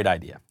not a great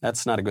idea.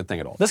 That's not a good thing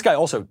at all. This guy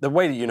also, the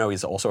way that you know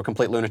he's also a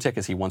complete lunatic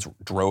is he once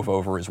drove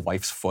over his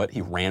wife's foot.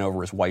 He ran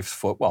over his wife's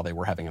foot while they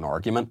were having an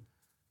argument.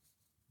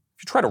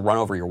 If you try to run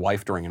over your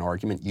wife during an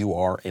argument, you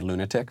are a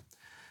lunatic.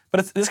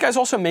 But this guy's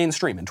also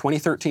mainstream. In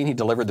 2013, he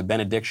delivered the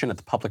benediction at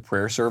the public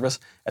prayer service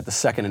at the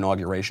second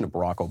inauguration of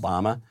Barack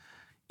Obama.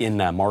 In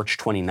March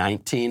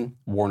 2019,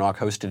 Warnock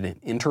hosted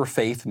an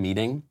interfaith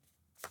meeting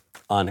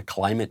on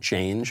climate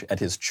change at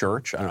his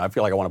church. I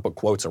feel like I want to put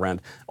quotes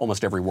around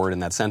almost every word in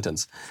that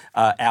sentence.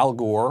 Al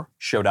Gore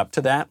showed up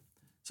to that.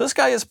 So this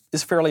guy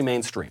is fairly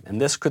mainstream, and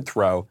this could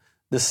throw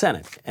the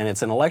Senate. And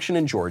it's an election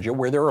in Georgia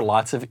where there are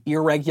lots of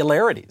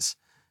irregularities.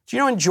 Do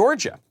you know in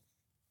Georgia,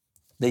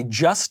 they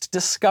just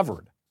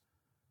discovered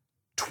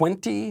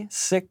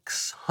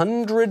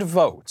 2,600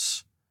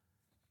 votes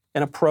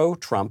in a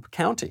pro-Trump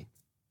county.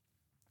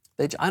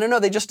 They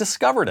just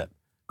discovered it.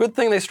 Good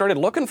thing they started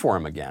looking for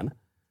him again.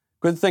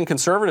 Good thing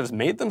conservatives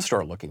made them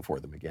start looking for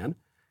them again,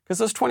 because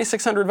those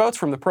 2,600 votes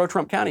from the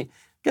pro-Trump county,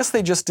 guess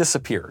they just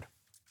disappeared.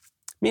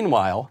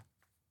 Meanwhile,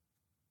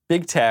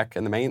 big tech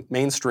and the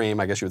mainstream,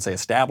 I guess you would say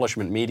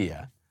establishment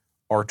media,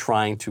 are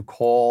trying to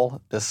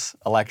call this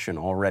election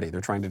already.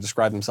 They're trying to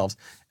describe themselves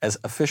as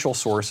official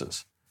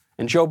sources.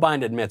 And Joe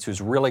Biden admits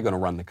who's really going to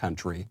run the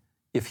country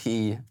if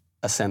he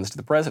ascends to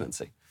the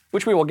presidency,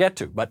 which we will get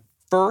to. But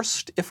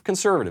first, if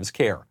conservatives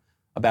care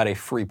about a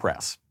free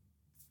press,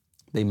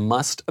 they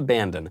must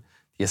abandon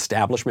the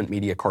establishment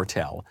media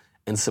cartel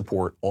and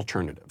support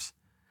alternatives.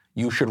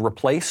 You should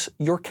replace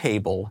your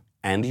cable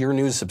and your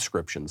news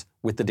subscriptions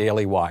with the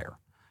Daily Wire.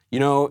 You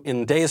know,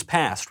 in days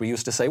past, we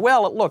used to say,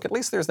 well, look, at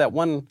least there's that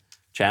one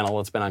channel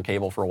that's been on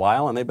cable for a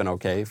while, and they've been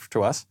okay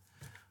to us.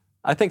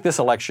 I think this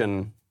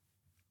election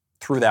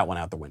threw that one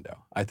out the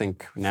window. I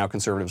think now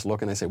conservatives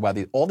look and they say, wow,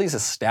 all these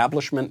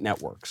establishment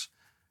networks,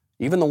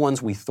 even the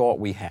ones we thought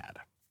we had,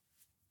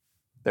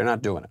 they're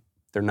not doing it.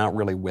 They're not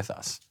really with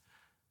us.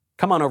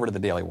 Come on over to the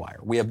Daily Wire.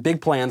 We have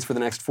big plans for the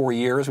next 4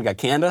 years. We got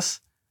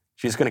Candace.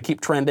 She's going to keep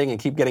trending and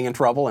keep getting in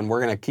trouble, and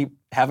we're going to keep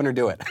having her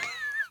do it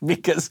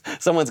because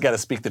someone's got to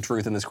speak the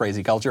truth in this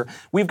crazy culture.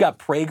 We've got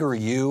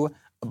PragerU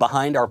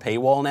behind our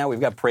paywall now.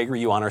 We've got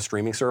PragerU on our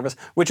streaming service,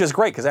 which is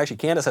great because actually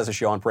Candace has a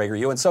show on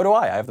PragerU, and so do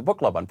I. I have the book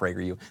club on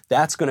PragerU.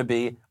 That's going to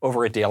be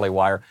over at Daily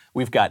Wire.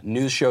 We've got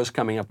news shows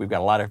coming up. We've got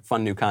a lot of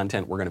fun new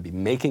content. We're going to be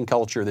making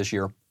culture this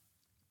year.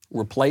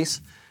 Replace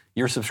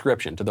your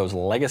subscription to those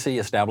legacy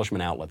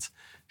establishment outlets.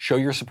 Show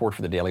your support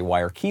for the Daily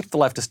Wire. Keep the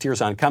leftist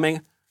tears on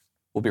coming.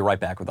 We'll be right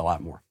back with a lot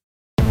more.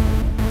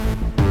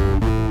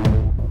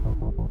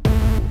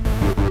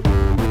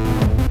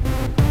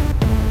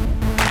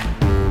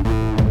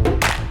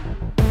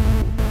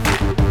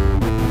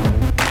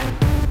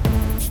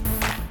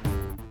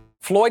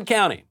 Floyd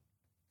County,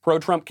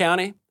 pro-Trump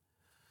county,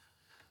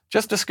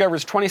 just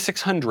discovers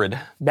 2,600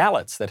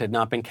 ballots that had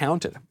not been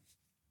counted.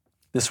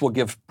 This will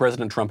give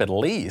President Trump at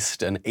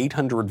least an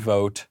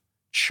 800-vote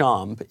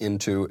chomp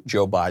into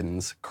Joe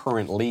Biden's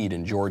current lead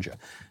in Georgia.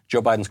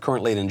 Joe Biden's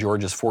current lead in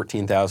Georgia is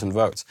 14,000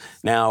 votes.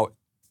 Now,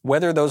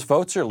 whether those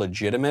votes are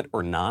legitimate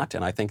or not,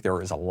 and I think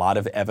there is a lot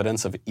of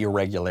evidence of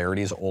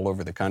irregularities all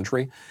over the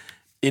country,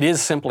 it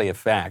is simply a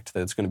fact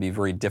that it's going to be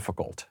very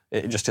difficult.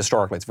 Just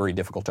historically, it's very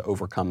difficult to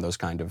overcome those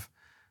kind of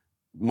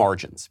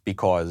margins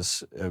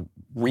because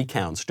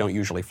recounts don't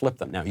usually flip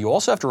them. Now, you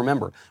also have to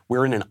remember,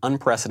 we're in an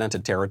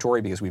unprecedented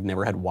territory because we've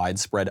never had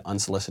widespread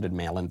unsolicited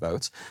mail-in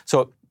votes.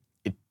 So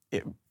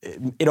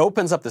it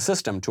opens up the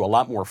system to a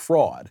lot more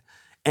fraud.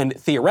 And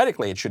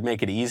theoretically, it should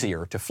make it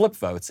easier to flip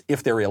votes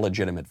if they're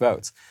illegitimate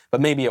votes.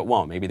 But maybe it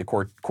won't. Maybe the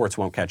courts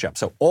won't catch up.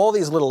 So all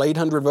these little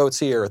 800 votes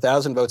here,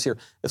 1,000 votes here,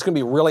 it's going to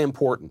be really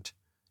important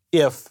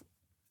if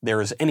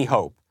there is any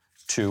hope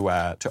to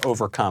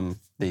overcome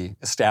the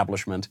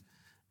establishment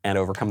and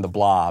overcome the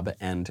blob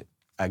and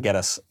get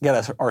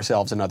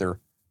ourselves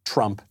another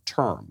Trump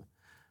term.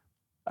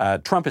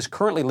 Trump is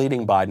currently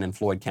leading Biden in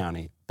Floyd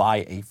County by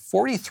a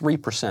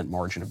 43%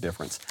 margin of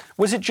difference.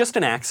 Was it just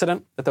an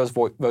accident that those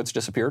votes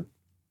disappeared?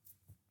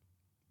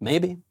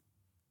 Maybe.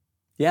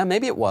 Yeah,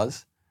 maybe it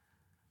was.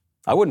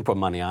 I wouldn't put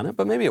money on it,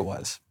 but maybe it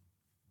was.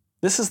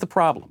 This is the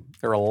problem.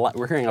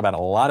 We're hearing about a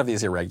lot of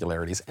these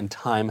irregularities, and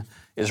time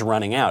is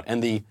running out.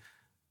 And the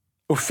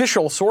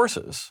official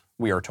sources,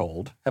 we are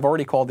told, have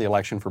already called the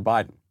election for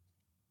Biden.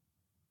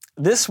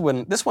 This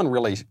one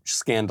really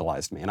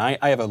scandalized me. And I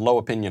have a low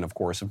opinion, of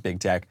course, of big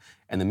tech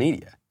and the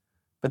media.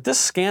 But this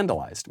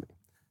scandalized me.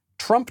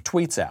 Trump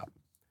tweets out,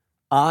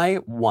 "I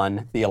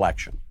won the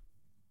election."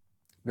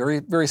 Very,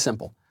 very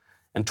simple.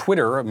 And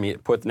Twitter,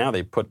 now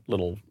they put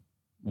little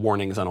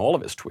warnings on all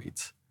of his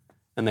tweets.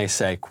 And they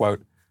say,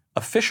 quote,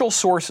 "Official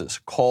sources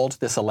called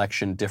this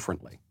election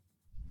differently."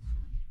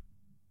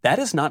 That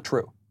is not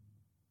true.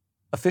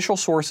 Official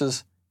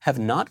sources have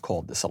not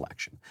called this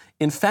election.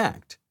 In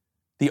fact,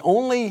 the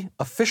only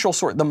official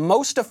source, the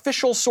most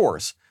official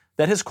source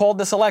that has called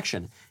this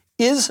election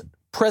is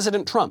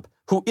President Trump,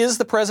 who is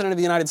the president of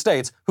the United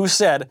States, who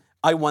said,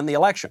 "I won the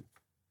election."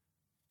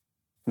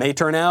 May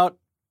turn out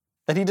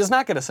that he does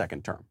not get a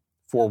second term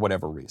for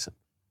whatever reason.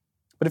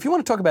 But if you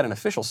want to talk about an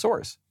official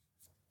source,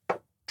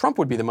 Trump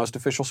would be the most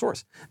official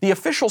source. The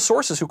official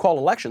sources who call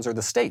elections are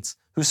the states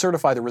who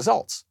certify the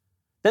results.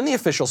 Then the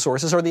official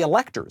sources are the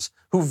electors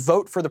who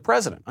vote for the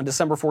president on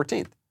December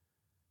 14th.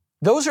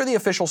 Those are the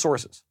official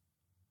sources.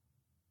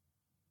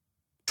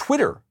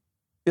 Twitter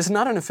is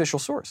not an official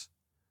source.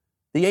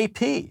 The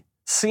AP,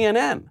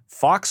 CNN,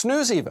 Fox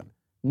News even,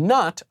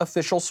 not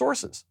official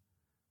sources.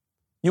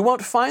 You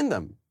won't find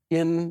them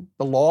in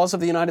the laws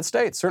of the United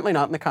States, certainly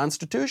not in the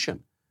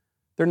Constitution.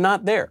 They're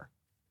not there.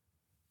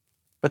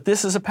 But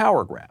this is a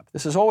power grab.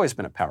 This has always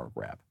been a power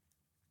grab.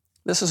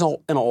 This is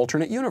an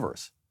alternate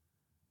universe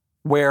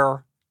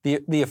where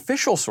the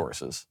official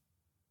sources,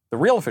 the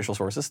real official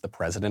sources, the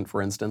president,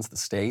 for instance, the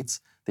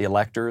states, the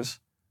electors,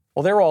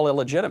 well, they're all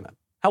illegitimate.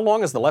 How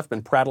long has the left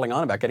been prattling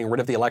on about getting rid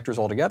of the electors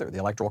altogether, the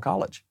Electoral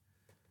College?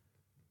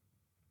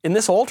 In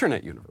this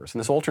alternate universe, in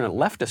this alternate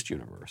leftist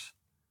universe,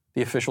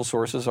 the official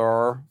sources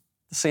are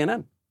the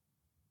CNN.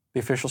 The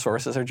official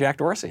sources are Jack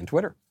Dorsey and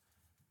Twitter.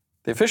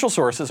 The official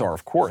sources are,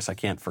 of course, I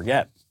can't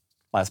forget,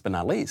 last but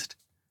not least,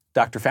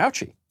 Dr.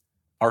 Fauci,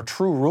 our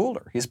true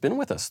ruler. He's been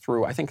with us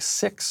through, I think,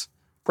 6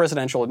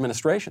 presidential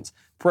administrations.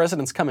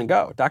 Presidents come and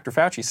go. Dr.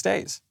 Fauci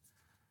stays.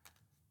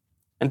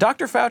 And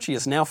Dr. Fauci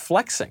is now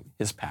flexing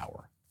his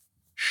power,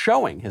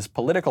 showing his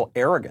political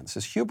arrogance,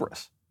 his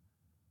hubris.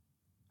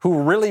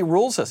 Who really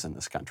rules us in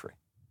this country?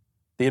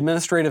 The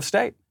administrative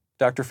state.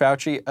 Dr.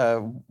 Fauci,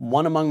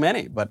 one among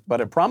many, but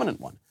a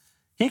prominent one.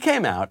 He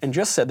came out and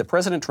just said that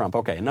President Trump,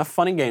 okay, enough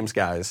fun and games,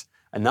 guys,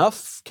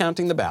 enough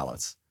counting the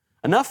ballots,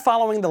 enough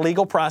following the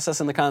legal process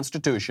in the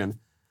Constitution.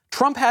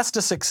 Trump has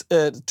to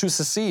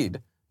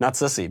secede, not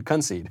secede,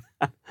 concede.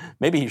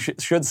 Maybe he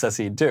should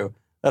secede too.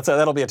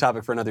 That'll be a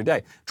topic for another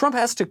day. Trump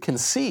has to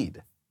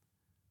concede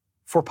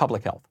for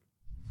public health.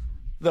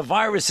 The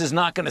virus is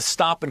not going to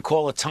stop and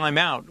call a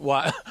timeout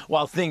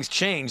while things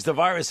change. The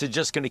virus is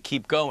just going to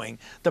keep going.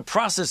 The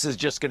process is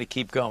just going to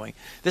keep going.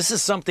 This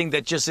is something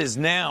that just is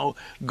now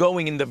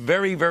going in the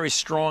very, very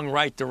strong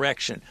right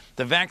direction.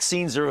 The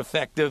vaccines are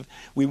effective.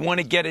 We want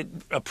to get it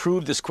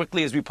approved as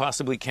quickly as we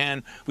possibly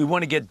can. We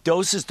want to get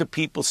doses to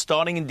people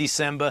starting in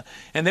December,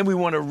 and then we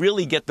want to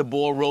really get the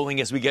ball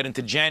rolling as we get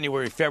into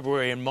January,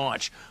 February, and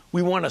March.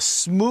 We want a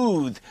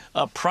smooth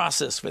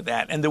process for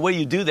that. And the way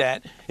you do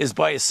that is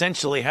by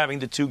essentially having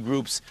the two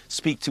groups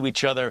speak to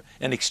each other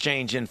and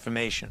exchange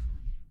information.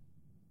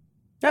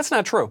 That's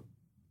not true.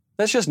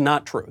 That's just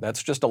not true.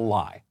 That's just a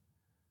lie.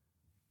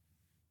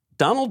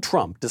 Donald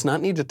Trump does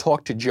not need to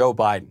talk to Joe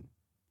Biden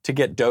to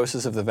get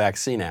doses of the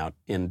vaccine out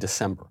in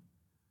December.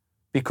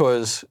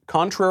 Because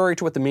contrary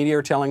to what the media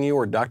are telling you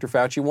or Dr.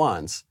 Fauci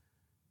wants,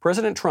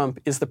 President Trump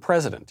is the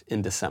president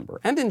in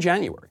December and in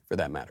January, for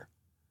that matter.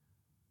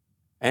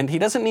 And he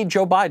doesn't need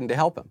Joe Biden to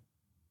help him.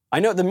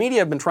 I know the media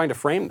have been trying to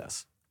frame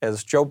this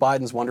as Joe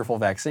Biden's wonderful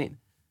vaccine.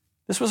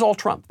 This was all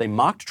Trump. They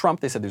mocked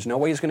Trump. They said there's no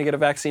way he's going to get a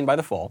vaccine by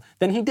the fall.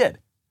 Then he did,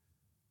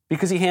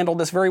 because he handled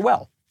this very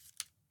well.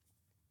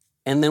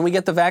 And then we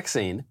get the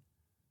vaccine,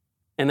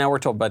 and now we're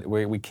told, but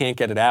we can't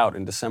get it out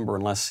in December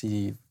unless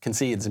he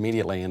concedes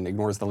immediately and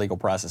ignores the legal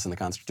process in the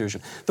Constitution.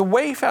 The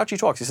way Fauci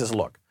talks, he says,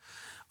 look,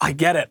 I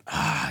get it.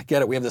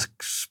 We have this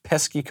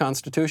pesky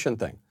Constitution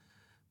thing.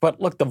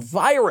 But look, the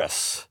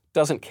virus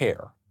doesn't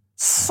care.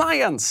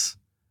 Science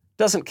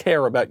doesn't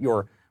care about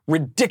your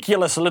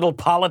ridiculous little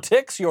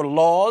politics, your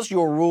laws,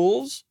 your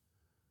rules.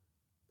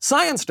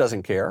 Science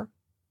doesn't care.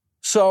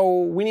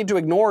 So we need to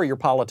ignore your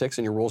politics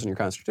and your rules and your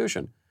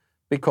Constitution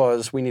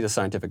because we need a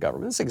scientific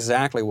government. This is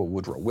exactly what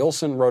Woodrow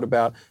Wilson wrote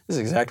about. This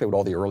is exactly what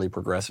all the early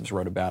progressives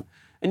wrote about.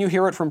 And you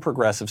hear it from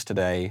progressives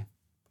today,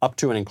 up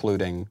to and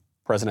including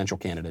presidential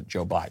candidate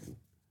Joe Biden.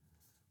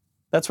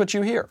 That's what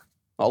you hear.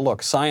 Oh,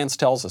 look, science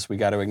tells us we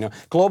got to ignore.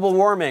 Global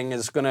warming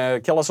is going to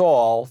kill us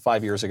all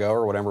 5 years ago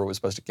or whatever it was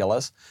supposed to kill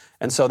us.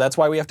 And so that's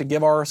why we have to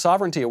give our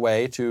sovereignty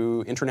away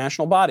to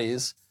international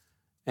bodies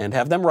and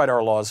have them write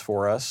our laws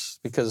for us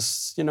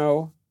because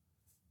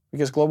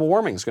global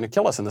warming is going to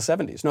kill us in the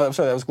 70s. No,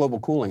 sorry, that was global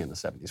cooling in the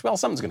 70s. Well,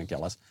 something's going to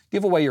kill us.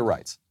 Give away your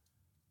rights.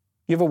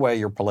 Give away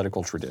your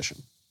political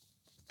tradition.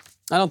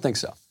 I don't think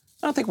so.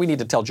 I don't think we need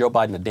to tell Joe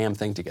Biden a damn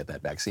thing to get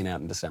that vaccine out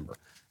in December.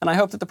 And I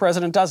hope that the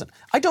president doesn't.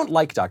 I don't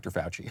like Dr.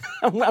 Fauci.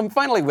 I'm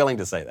finally willing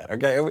to say that,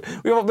 okay?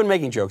 We've all been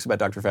making jokes about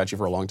Dr. Fauci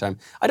for a long time.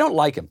 I don't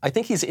like him. I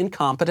think he's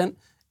incompetent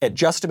at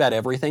just about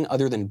everything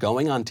other than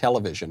going on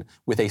television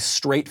with a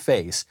straight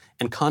face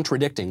and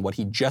contradicting what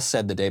he just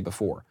said the day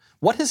before.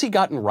 What has he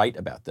gotten right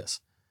about this?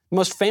 The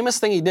most famous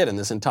thing he did in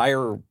this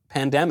entire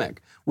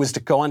pandemic was to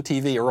go on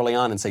TV early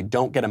on and say,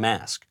 don't get a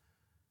mask.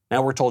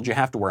 Now we're told you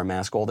have to wear a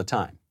mask all the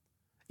time.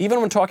 Even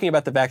when talking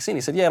about the vaccine,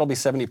 he said, yeah, it'll be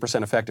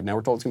 70% effective. Now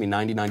we're told it's going to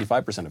be 90,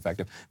 95%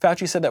 effective.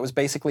 Fauci said that was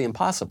basically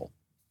impossible.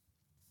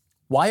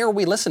 Why are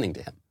we listening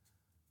to him?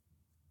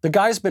 The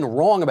guy's been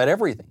wrong about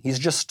everything. He's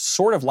just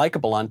sort of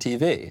likable on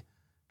TV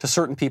to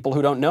certain people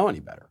who don't know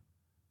any better.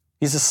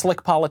 He's a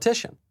slick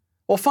politician.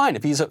 Well, fine.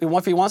 If he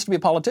wants to be a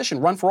politician,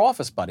 run for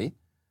office, buddy.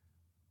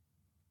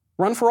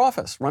 Run for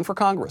office. Run for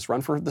Congress.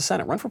 Run for the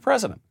Senate. Run for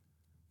president.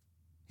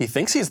 He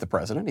thinks he's the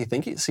president. He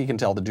thinks he can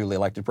tell the duly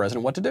elected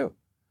president what to do.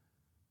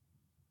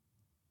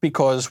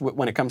 Because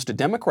when it comes to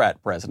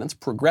Democrat presidents,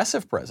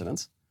 progressive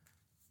presidents,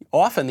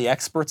 often the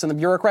experts and the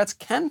bureaucrats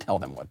can tell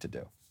them what to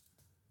do.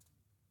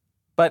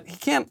 But he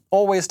can't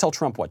always tell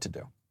Trump what to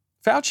do.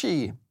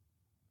 Fauci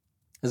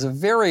has a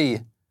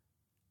very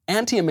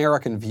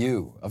anti-American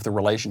view of the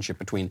relationship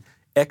between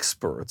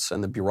experts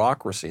and the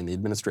bureaucracy and the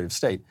administrative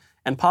state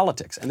and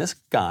politics. And this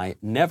guy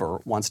never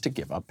wants to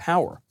give up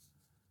power.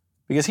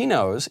 Because he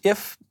knows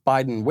if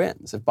Biden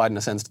wins, if Biden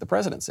ascends to the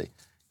presidency,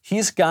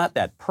 he's got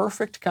that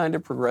perfect kind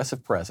of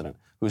progressive president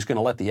who's going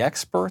to let the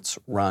experts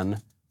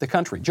run the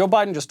country. Joe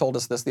Biden just told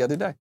us this the other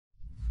day.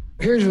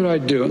 Here's what I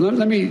do.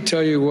 Let me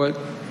tell you what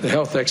the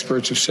health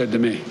experts have said to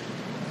me.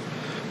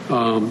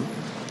 And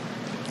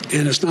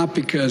it's not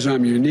because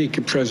I'm unique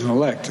and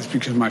president-elect. It's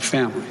because of my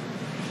family.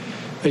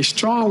 They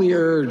strongly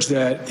urge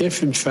that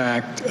if, in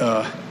fact,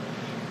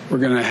 we're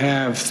going to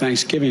have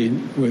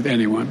Thanksgiving with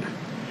anyone,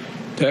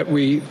 that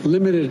we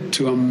limit it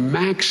to a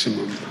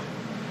maximum.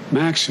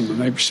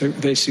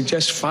 They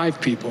suggest 5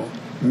 people,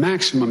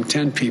 maximum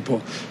 10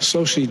 people,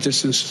 socially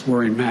distanced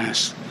wearing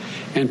masks,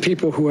 and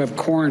people who have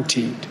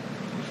quarantined.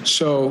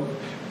 So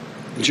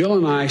Jill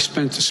and I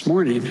spent this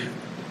morning,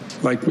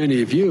 like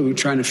many of you,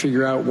 trying to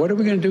figure out what are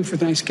we going to do for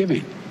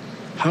Thanksgiving?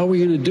 How are we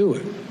going to do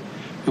it?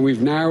 And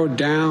we've narrowed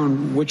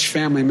down which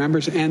family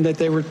members and that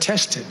they were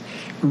tested,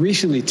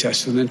 recently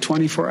tested within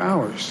 24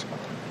 hours.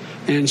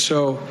 And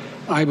so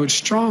I would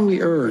strongly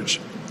urge,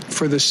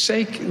 for the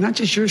sake, not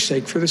just your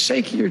sake, for the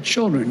sake of your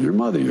children, your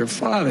mother, your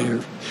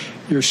father,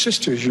 your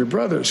sisters, your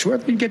brothers,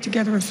 whoever you get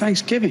together for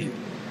Thanksgiving,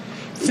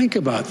 think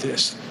about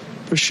this.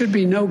 There should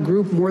be no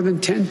group more than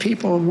 10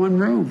 people in one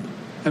room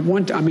at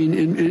one time,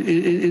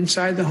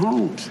 inside the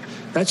homes.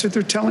 That's what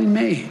they're telling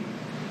me.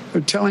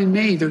 They're telling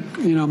me, they're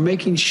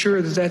making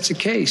sure that that's the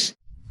case.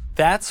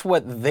 That's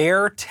what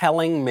they're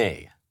telling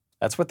me.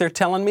 That's what they're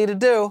telling me to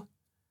do.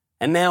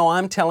 And now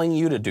I'm telling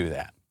you to do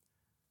that.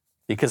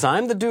 Because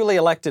I'm the duly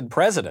elected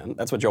president.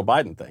 That's what Joe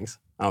Biden thinks.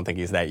 I don't think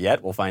he's that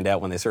yet. We'll find out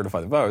when they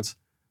certify the votes.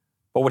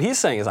 But what he's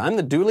saying is I'm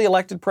the duly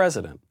elected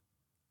president,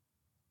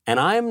 and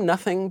I'm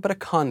nothing but a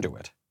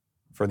conduit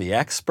for the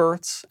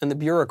experts and the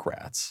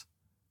bureaucrats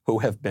who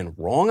have been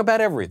wrong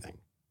about everything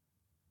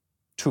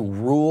to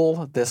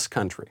rule this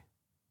country.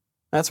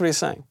 That's what he's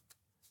saying.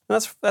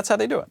 And that's how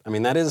they do it. I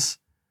mean, that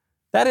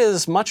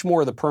is much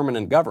more the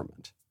permanent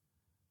government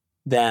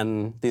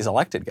than these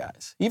elected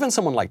guys. Even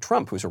someone like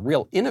Trump, who's a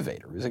real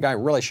innovator, who's a guy who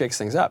really shakes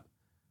things up,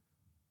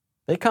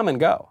 they come and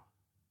go.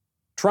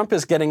 Trump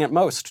is getting at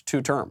most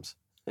 2 terms,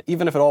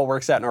 even if it all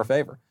works out in our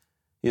favor.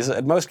 He's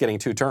at most getting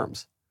 2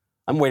 terms.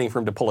 I'm waiting for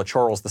him to pull a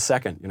Charles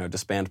II,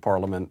 disband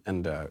Parliament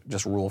and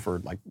just rule for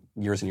like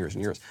years and years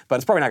and years. But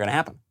it's probably not going to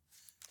happen.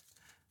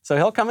 So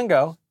he'll come and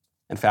go,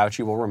 and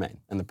Fauci will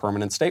remain, and the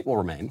permanent state will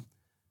remain,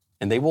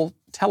 and they will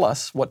tell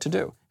us what to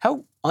do.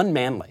 How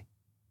unmanly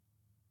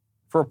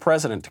for a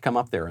president to come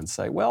up there and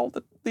say, well,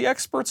 the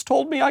experts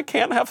told me I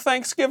can't have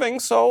Thanksgiving,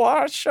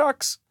 so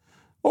shucks.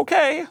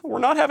 Okay, we're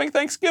not having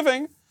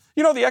Thanksgiving.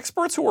 The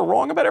experts who were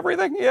wrong about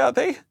everything, yeah,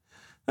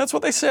 that's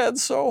what they said,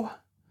 so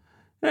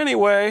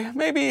anyway,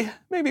 maybe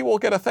we'll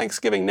get a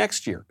Thanksgiving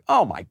next year.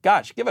 Oh my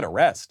gosh, give it a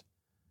rest.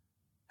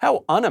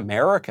 How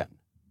un-American.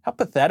 How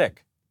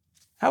pathetic.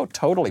 How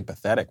totally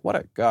pathetic.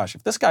 Gosh,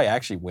 if this guy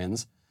actually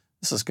wins,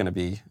 this is going to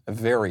be a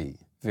very,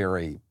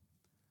 very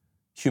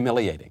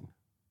humiliating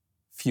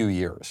few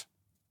years.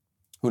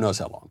 Who knows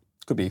how long?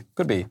 Could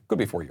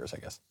be 4 years, I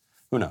guess.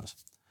 Who knows?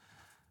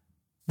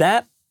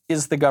 That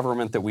is the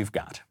government that we've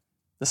got.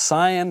 The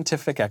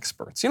scientific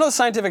experts. The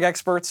scientific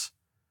experts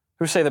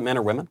who say that men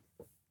are women?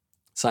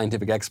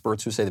 Scientific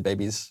experts who say that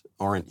babies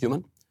aren't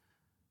human?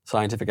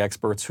 Scientific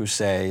experts who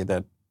say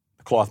that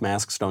cloth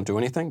masks don't do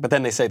anything, but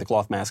then they say the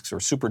cloth masks are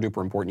super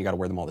duper important, you got to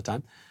wear them all the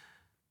time.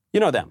 You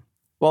know them.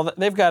 Well,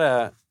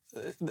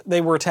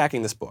 they were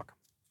attacking this book.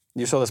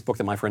 You saw this book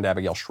that my friend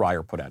Abigail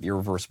Schreier put out,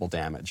 Irreversible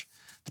Damage,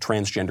 The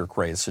Transgender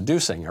Craze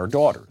Seducing Our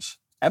Daughters.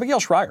 Abigail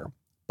Schreier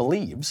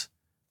believes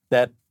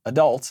that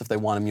adults, if they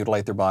want to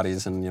mutilate their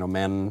bodies and,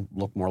 men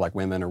look more like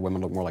women or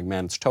women look more like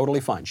men, it's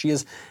totally fine. She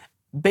is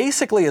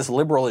basically as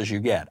liberal as you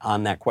get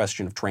on that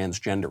question of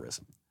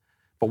transgenderism.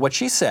 But what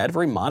she said,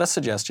 very modest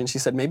suggestion, she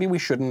said maybe we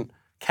shouldn't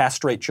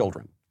castrate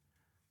children.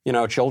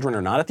 Children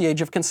are not at the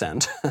age of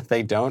consent.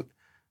 They don't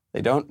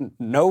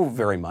know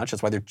very much.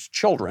 That's why they're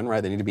children,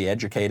 right? They need to be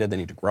educated. They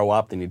need to grow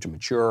up. They need to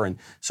mature. And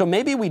so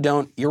maybe we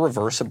don't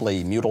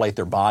irreversibly mutilate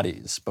their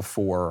bodies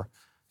before,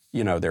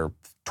 they're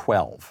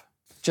 12.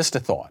 Just a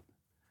thought.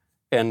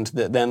 And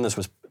then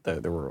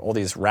there were all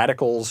these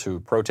radicals who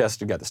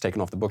protested, got this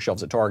taken off the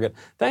bookshelves at Target.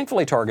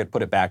 Thankfully, Target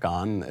put it back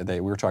on. We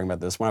were talking about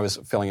this when I was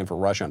filling in for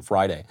Rush on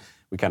Friday.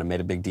 We kind of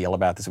made a big deal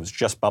about this. It was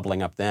just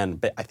bubbling up then.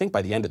 But I think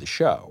by the end of the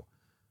show,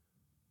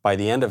 by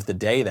the end of the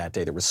day that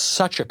day, there was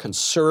such a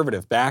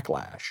conservative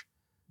backlash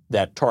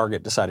that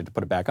Target decided to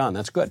put it back on.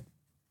 That's good.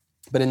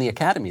 But in the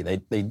academy,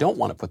 they don't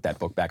want to put that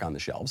book back on the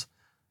shelves.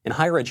 In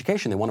higher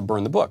education, they want to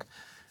burn the book.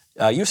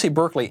 UC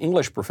Berkeley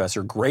English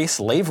professor Grace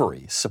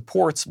Lavery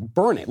supports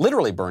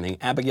literally burning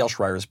Abigail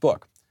Schreier's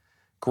book.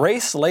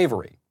 Grace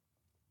Lavery.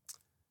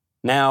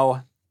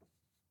 Now,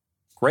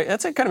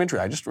 that's kind of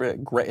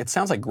interesting. It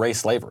sounds like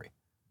Grace Lavery.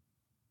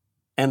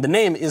 And the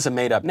name is a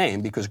made-up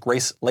name because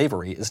Grace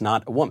Lavery is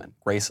not a woman.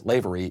 Grace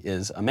Lavery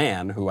is a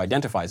man who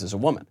identifies as a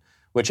woman,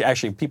 which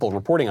actually people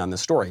reporting on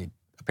this story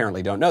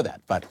apparently don't know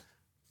that, but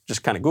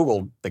just kind of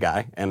Googled the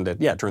guy, and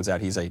it turns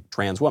out he's a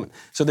trans woman.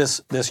 So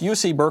this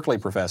UC Berkeley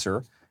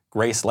professor,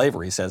 Grace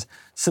Lavery, says,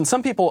 since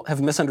some people have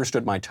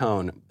misunderstood my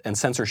tone and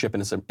censorship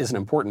is an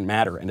important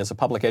matter, and as a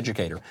public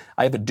educator,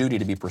 I have a duty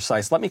to be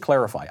precise, let me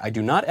clarify. I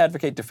do not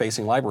advocate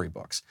defacing library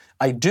books.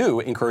 I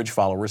do encourage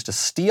followers to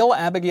steal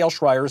Abigail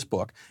Schreier's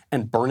book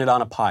and burn it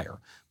on a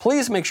pyre.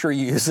 Please make sure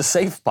you use a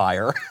safe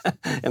pyre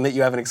and that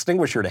you have an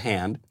extinguisher to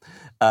hand.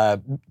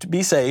 To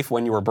be safe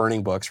when you are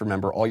burning books,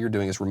 remember all you're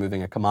doing is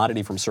removing a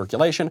commodity from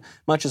circulation,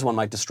 much as one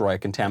might destroy a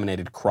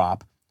contaminated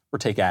crop or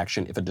take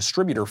action if a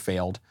distributor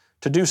failed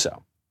to do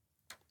so.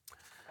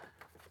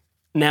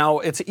 Now,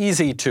 it's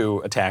easy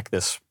to attack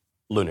this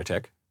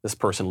lunatic, this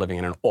person living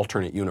in an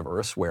alternate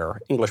universe where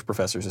English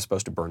professors are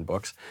supposed to burn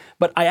books.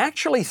 But I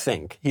actually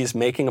think he's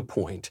making a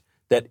point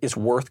that is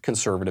worth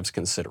conservatives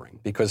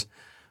considering, because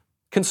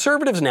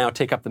conservatives now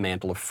take up the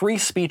mantle of free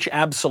speech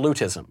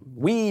absolutism.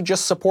 We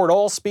just support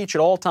all speech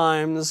at all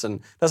times, and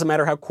it doesn't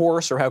matter how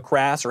coarse or how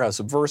crass or how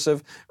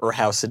subversive or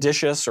how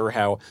seditious or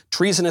how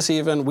treasonous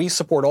even. We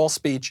support all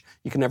speech.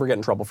 You can never get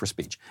in trouble for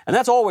speech. And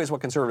that's always what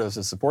conservatives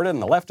have supported,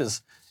 and the left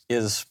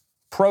is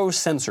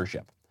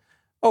pro-censorship.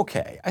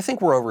 Okay, I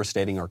think we're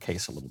overstating our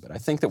case a little bit. I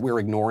think that we're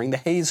ignoring the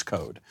Hays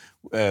Code.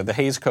 The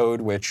Hays Code,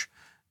 which,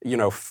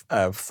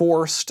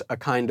 forced a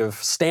kind of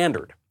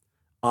standard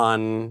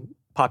on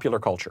popular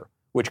culture,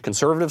 which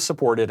conservatives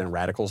supported and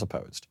radicals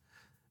opposed.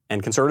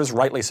 And conservatives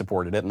rightly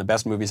supported it, and the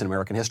best movies in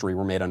American history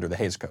were made under the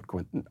Hays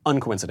Code,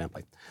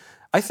 uncoincidentally.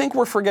 I think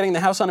we're forgetting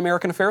the House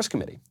Un-American Affairs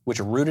Committee, which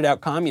rooted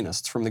out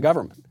communists from the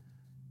government,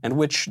 and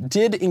which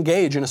did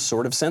engage in a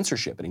sort of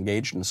censorship. It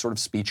engaged in a sort of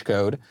speech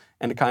code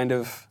and a kind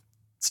of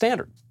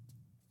standard.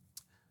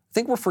 I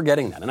think we're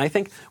forgetting that. And I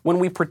think when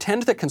we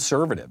pretend that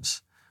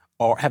conservatives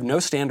have no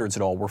standards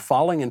at all, we're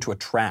falling into a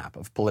trap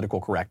of political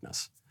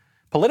correctness.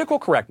 Political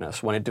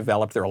correctness, when it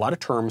developed, there are a lot of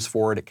terms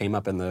for it. It came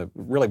up in the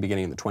really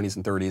beginning in the 20s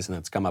and 30s, and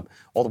it's come up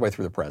all the way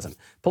through the present.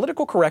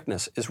 Political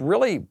correctness is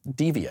really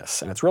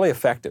devious, and it's really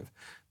effective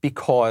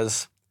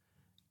because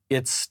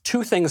it's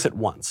two things at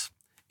once.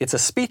 It's a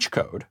speech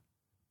code,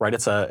 right?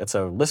 It's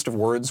a list of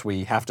words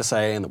we have to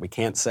say and that we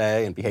can't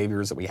say, and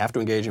behaviors that we have to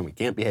engage in, we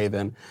can't behave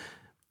in.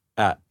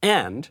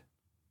 And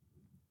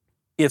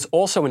it's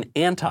also an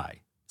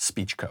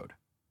anti-speech code.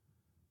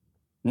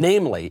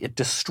 Namely, it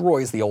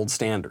destroys the old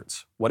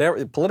standards.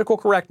 Political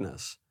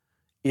correctness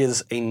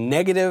is a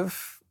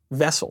negative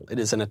vessel. It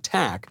is an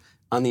attack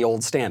on the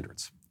old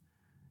standards.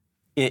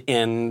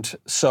 And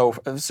so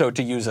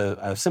to use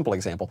a simple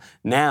example,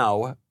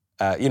 now,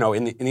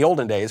 in the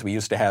olden days, we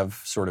used to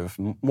have sort of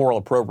moral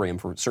opprobrium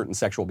for certain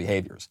sexual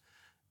behaviors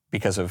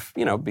because of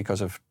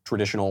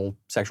traditional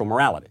sexual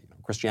morality,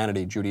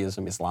 Christianity,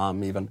 Judaism,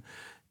 Islam even.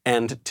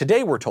 And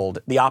today we're told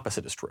the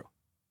opposite is true.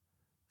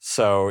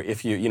 So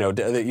if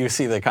you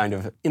see the kind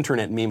of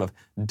internet meme of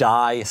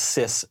die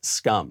cis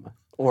scum,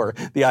 or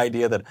the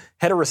idea that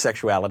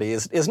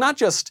heterosexuality is not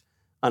just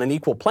on an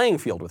equal playing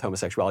field with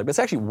homosexuality, but it's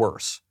actually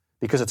worse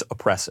because it's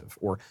oppressive.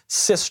 Or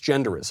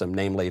cisgenderism,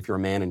 namely if you're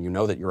a man and you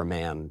know that you're a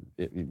man,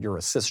 you're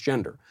a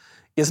cisgender,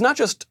 is not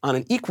just on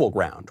an equal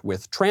ground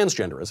with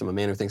transgenderism, a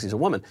man who thinks he's a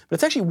woman, but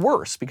it's actually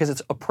worse because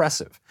it's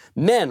oppressive.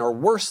 Men are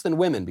worse than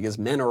women because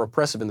men are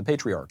oppressive in the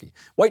patriarchy.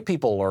 White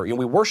people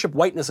we worship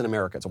whiteness in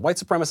America. It's a white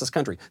supremacist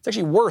country. It's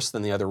actually worse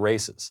than the other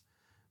races.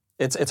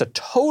 It's a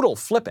total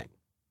flipping,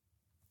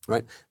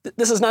 right?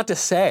 This is not to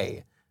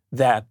say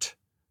that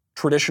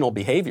traditional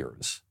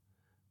behaviors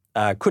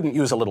couldn't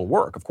use a little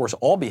work. Of course,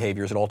 all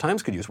behaviors at all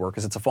times could use work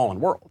because it's a fallen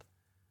world.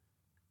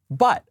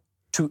 But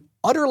to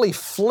utterly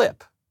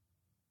flip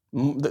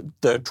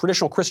the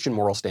traditional Christian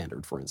moral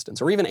standard, for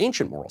instance, or even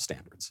ancient moral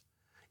standards,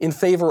 in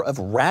favor of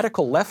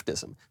radical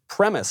leftism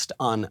premised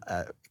on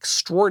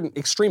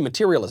extreme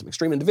materialism,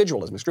 extreme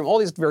individualism, extreme all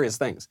these various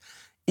things,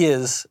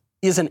 is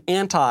an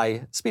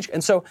anti-speech.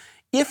 And so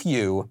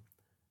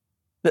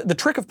the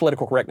trick of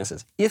political correctness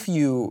is if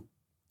you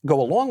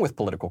go along with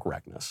political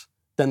correctness,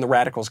 then the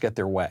radicals get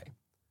their way.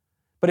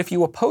 But if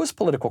you oppose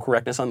political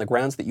correctness on the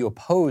grounds that you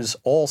oppose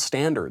all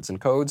standards and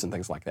codes and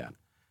things like that,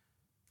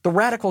 the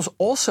radicals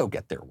also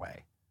get their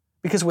way.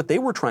 Because what they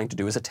were trying to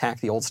do is attack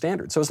the old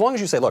standards. So as long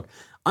as you say, look,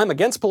 I'm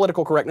against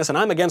political correctness and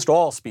I'm against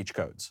all speech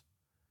codes,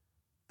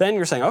 then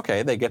you're saying,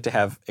 okay, they get to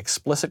have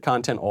explicit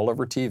content all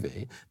over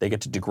TV. They get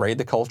to degrade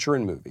the culture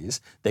in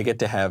movies. They get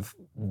to have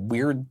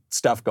weird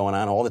stuff going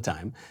on all the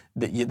time.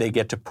 They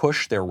get to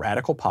push their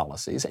radical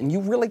policies. And you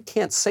really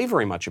can't say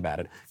very much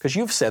about it because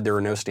you've said there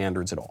are no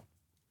standards at all.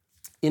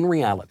 In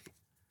reality,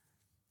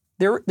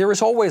 there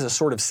is always a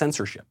sort of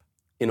censorship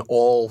in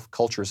all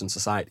cultures and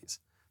societies.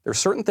 There are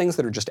certain things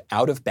that are just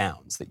out of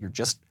bounds that you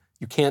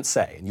can't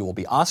say, and you will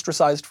be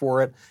ostracized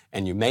for it,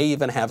 and you may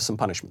even have some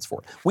punishments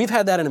for it. We've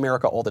had that in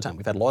America all the time.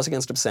 We've had laws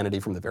against obscenity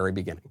from the very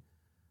beginning.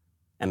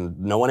 And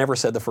no one ever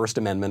said the First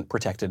Amendment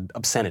protected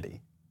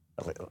obscenity.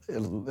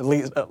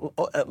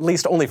 At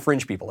least only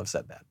fringe people have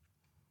said that.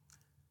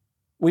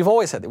 We've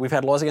always had that. We've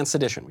had laws against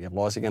sedition. We have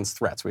laws against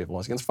threats. We have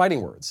laws against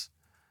fighting words.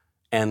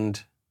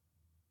 And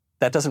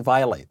that doesn't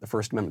violate the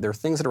First Amendment. There are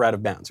things that are out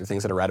of bounds. There are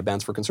things that are out of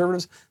bounds for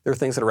conservatives. There are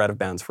things that are out of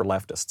bounds for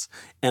leftists.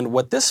 And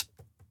what this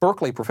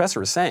Berkeley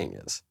professor is saying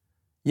is,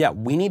 yeah,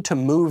 we need to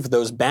move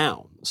those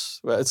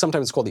bounds.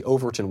 Sometimes it's called the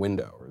Overton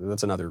window.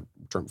 That's another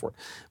term for it.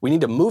 We need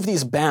to move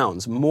these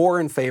bounds more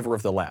in favor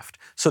of the left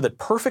so that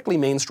perfectly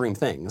mainstream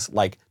things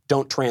like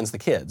don't trans the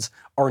kids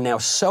are now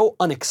so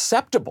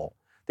unacceptable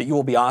that you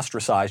will be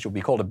ostracized, you'll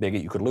be called a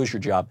bigot, you could lose your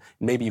job,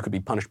 and maybe you could be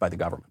punished by the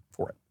government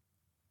for it.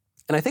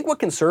 And I think what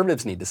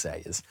conservatives need to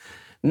say is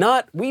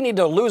not, we need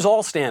to lose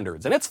all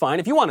standards. And it's fine.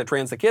 If you want to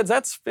trans the kids,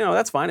 that's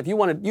fine. If you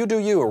want to, you do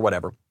you or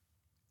whatever.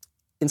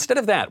 Instead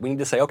of that, we need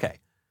to say, okay,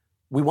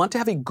 we want to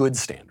have a good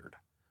standard.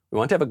 We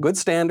want to have a good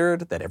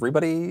standard that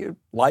everybody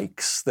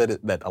likes,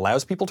 that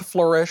allows people to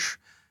flourish,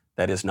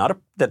 that's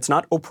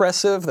not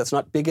oppressive, that's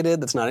not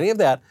bigoted, that's not any of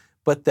that,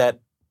 but that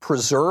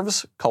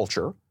preserves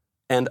culture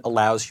and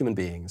allows human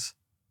beings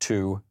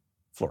to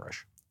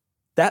flourish.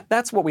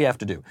 That's what we have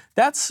to do.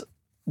 That's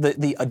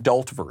the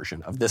adult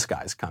version of this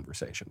guy's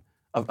conversation,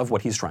 of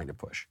what he's trying to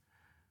push.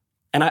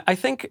 And I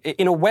think,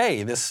 in a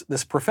way, this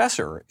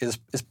professor is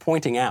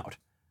pointing out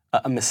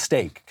a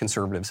mistake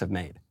conservatives have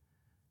made.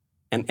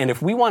 And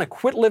if we want to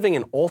quit living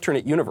in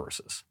alternate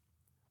universes,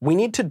 we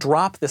need to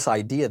drop this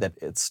idea that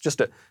it's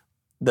just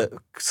the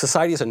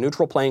society is a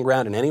neutral playing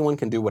ground and anyone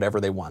can do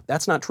whatever they want.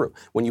 That's not true.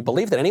 When you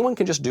believe that anyone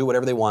can just do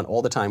whatever they want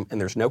all the time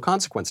and there's no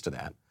consequence to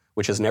that,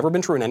 which has never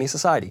been true in any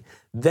society,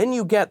 then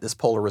you get this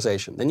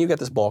polarization, then you get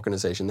this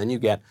balkanization, then you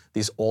get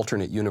these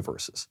alternate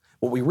universes.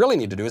 What we really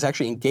need to do is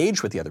actually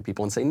engage with the other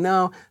people and say,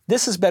 no,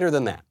 this is better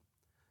than that.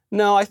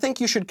 No, I think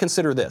you should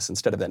consider this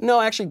instead of that. No,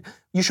 actually,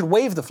 you should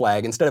wave the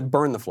flag instead of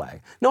burn the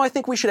flag. No, I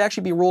think we should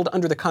actually be ruled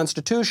under the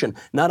Constitution,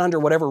 not under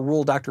whatever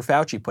rule Dr.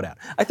 Fauci put out.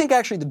 I think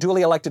actually the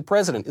duly elected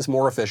president is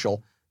more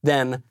official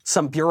than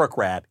some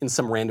bureaucrat in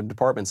some random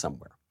department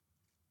somewhere.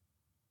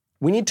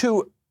 We need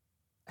to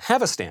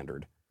have a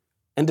standard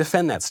and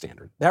defend that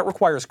standard. That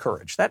requires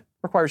courage. That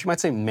requires, you might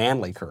say,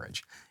 manly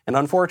courage. And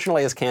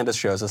unfortunately, as Candace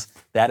shows us,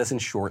 that is in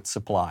short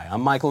supply. I'm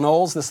Michael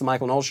Knowles. This is The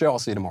Michael Knowles Show. I'll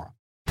see you tomorrow.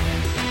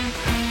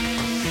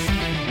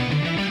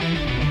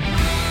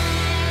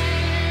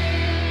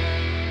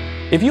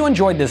 If you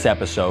enjoyed this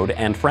episode,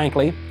 and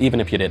frankly,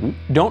 even if you didn't,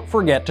 don't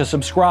forget to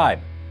subscribe.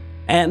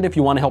 And if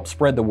you want to help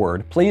spread the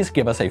word, please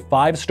give us a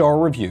 5-star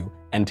review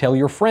and tell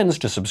your friends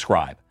to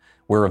subscribe.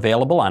 We're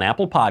available on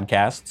Apple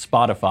Podcasts,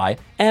 Spotify,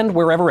 and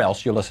wherever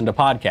else you listen to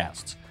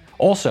podcasts.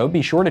 Also,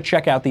 be sure to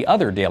check out the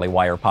other Daily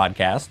Wire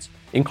podcasts,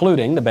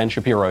 including The Ben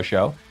Shapiro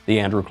Show, The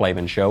Andrew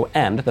Klavan Show,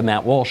 and The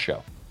Matt Walsh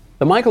Show.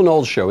 The Michael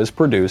Knowles Show is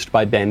produced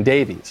by Ben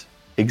Davies.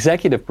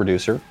 Executive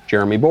producer,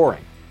 Jeremy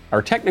Boring.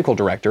 Our technical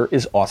director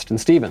is Austin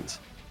Stevens.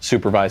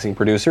 Supervising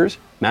producers,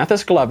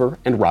 Mathis Glover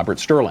and Robert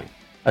Sterling.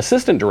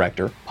 Assistant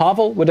director,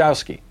 Pavel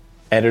Wadowski.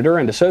 Editor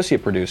and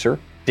associate producer,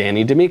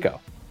 Danny D'Amico.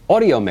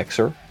 Audio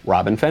mixer,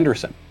 Robin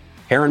Fenderson.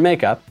 Hair and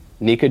makeup,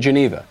 Nika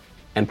Geneva.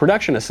 And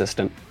production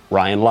assistant,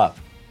 Ryan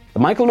Love. The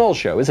Michael Knowles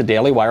Show is a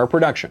Daily Wire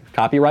production.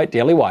 Copyright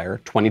Daily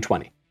Wire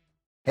 2020.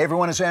 Hey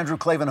everyone, it's Andrew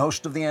Klavan,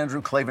 host of The Andrew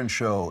Klavan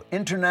Show.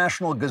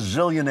 International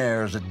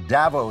gazillionaires at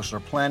Davos are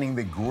planning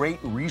the Great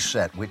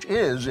Reset, which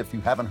is, if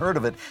you haven't heard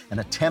of it, an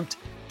attempt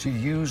to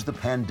use the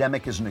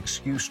pandemic as an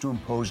excuse to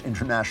impose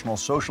international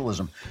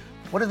socialism.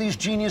 What are these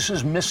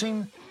geniuses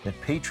missing? That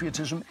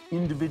patriotism,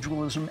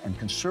 individualism, and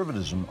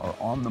conservatism are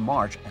on the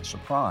march, and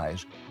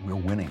surprise, we're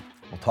winning.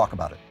 We'll talk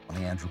about it on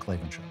The Andrew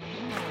Klavan Show.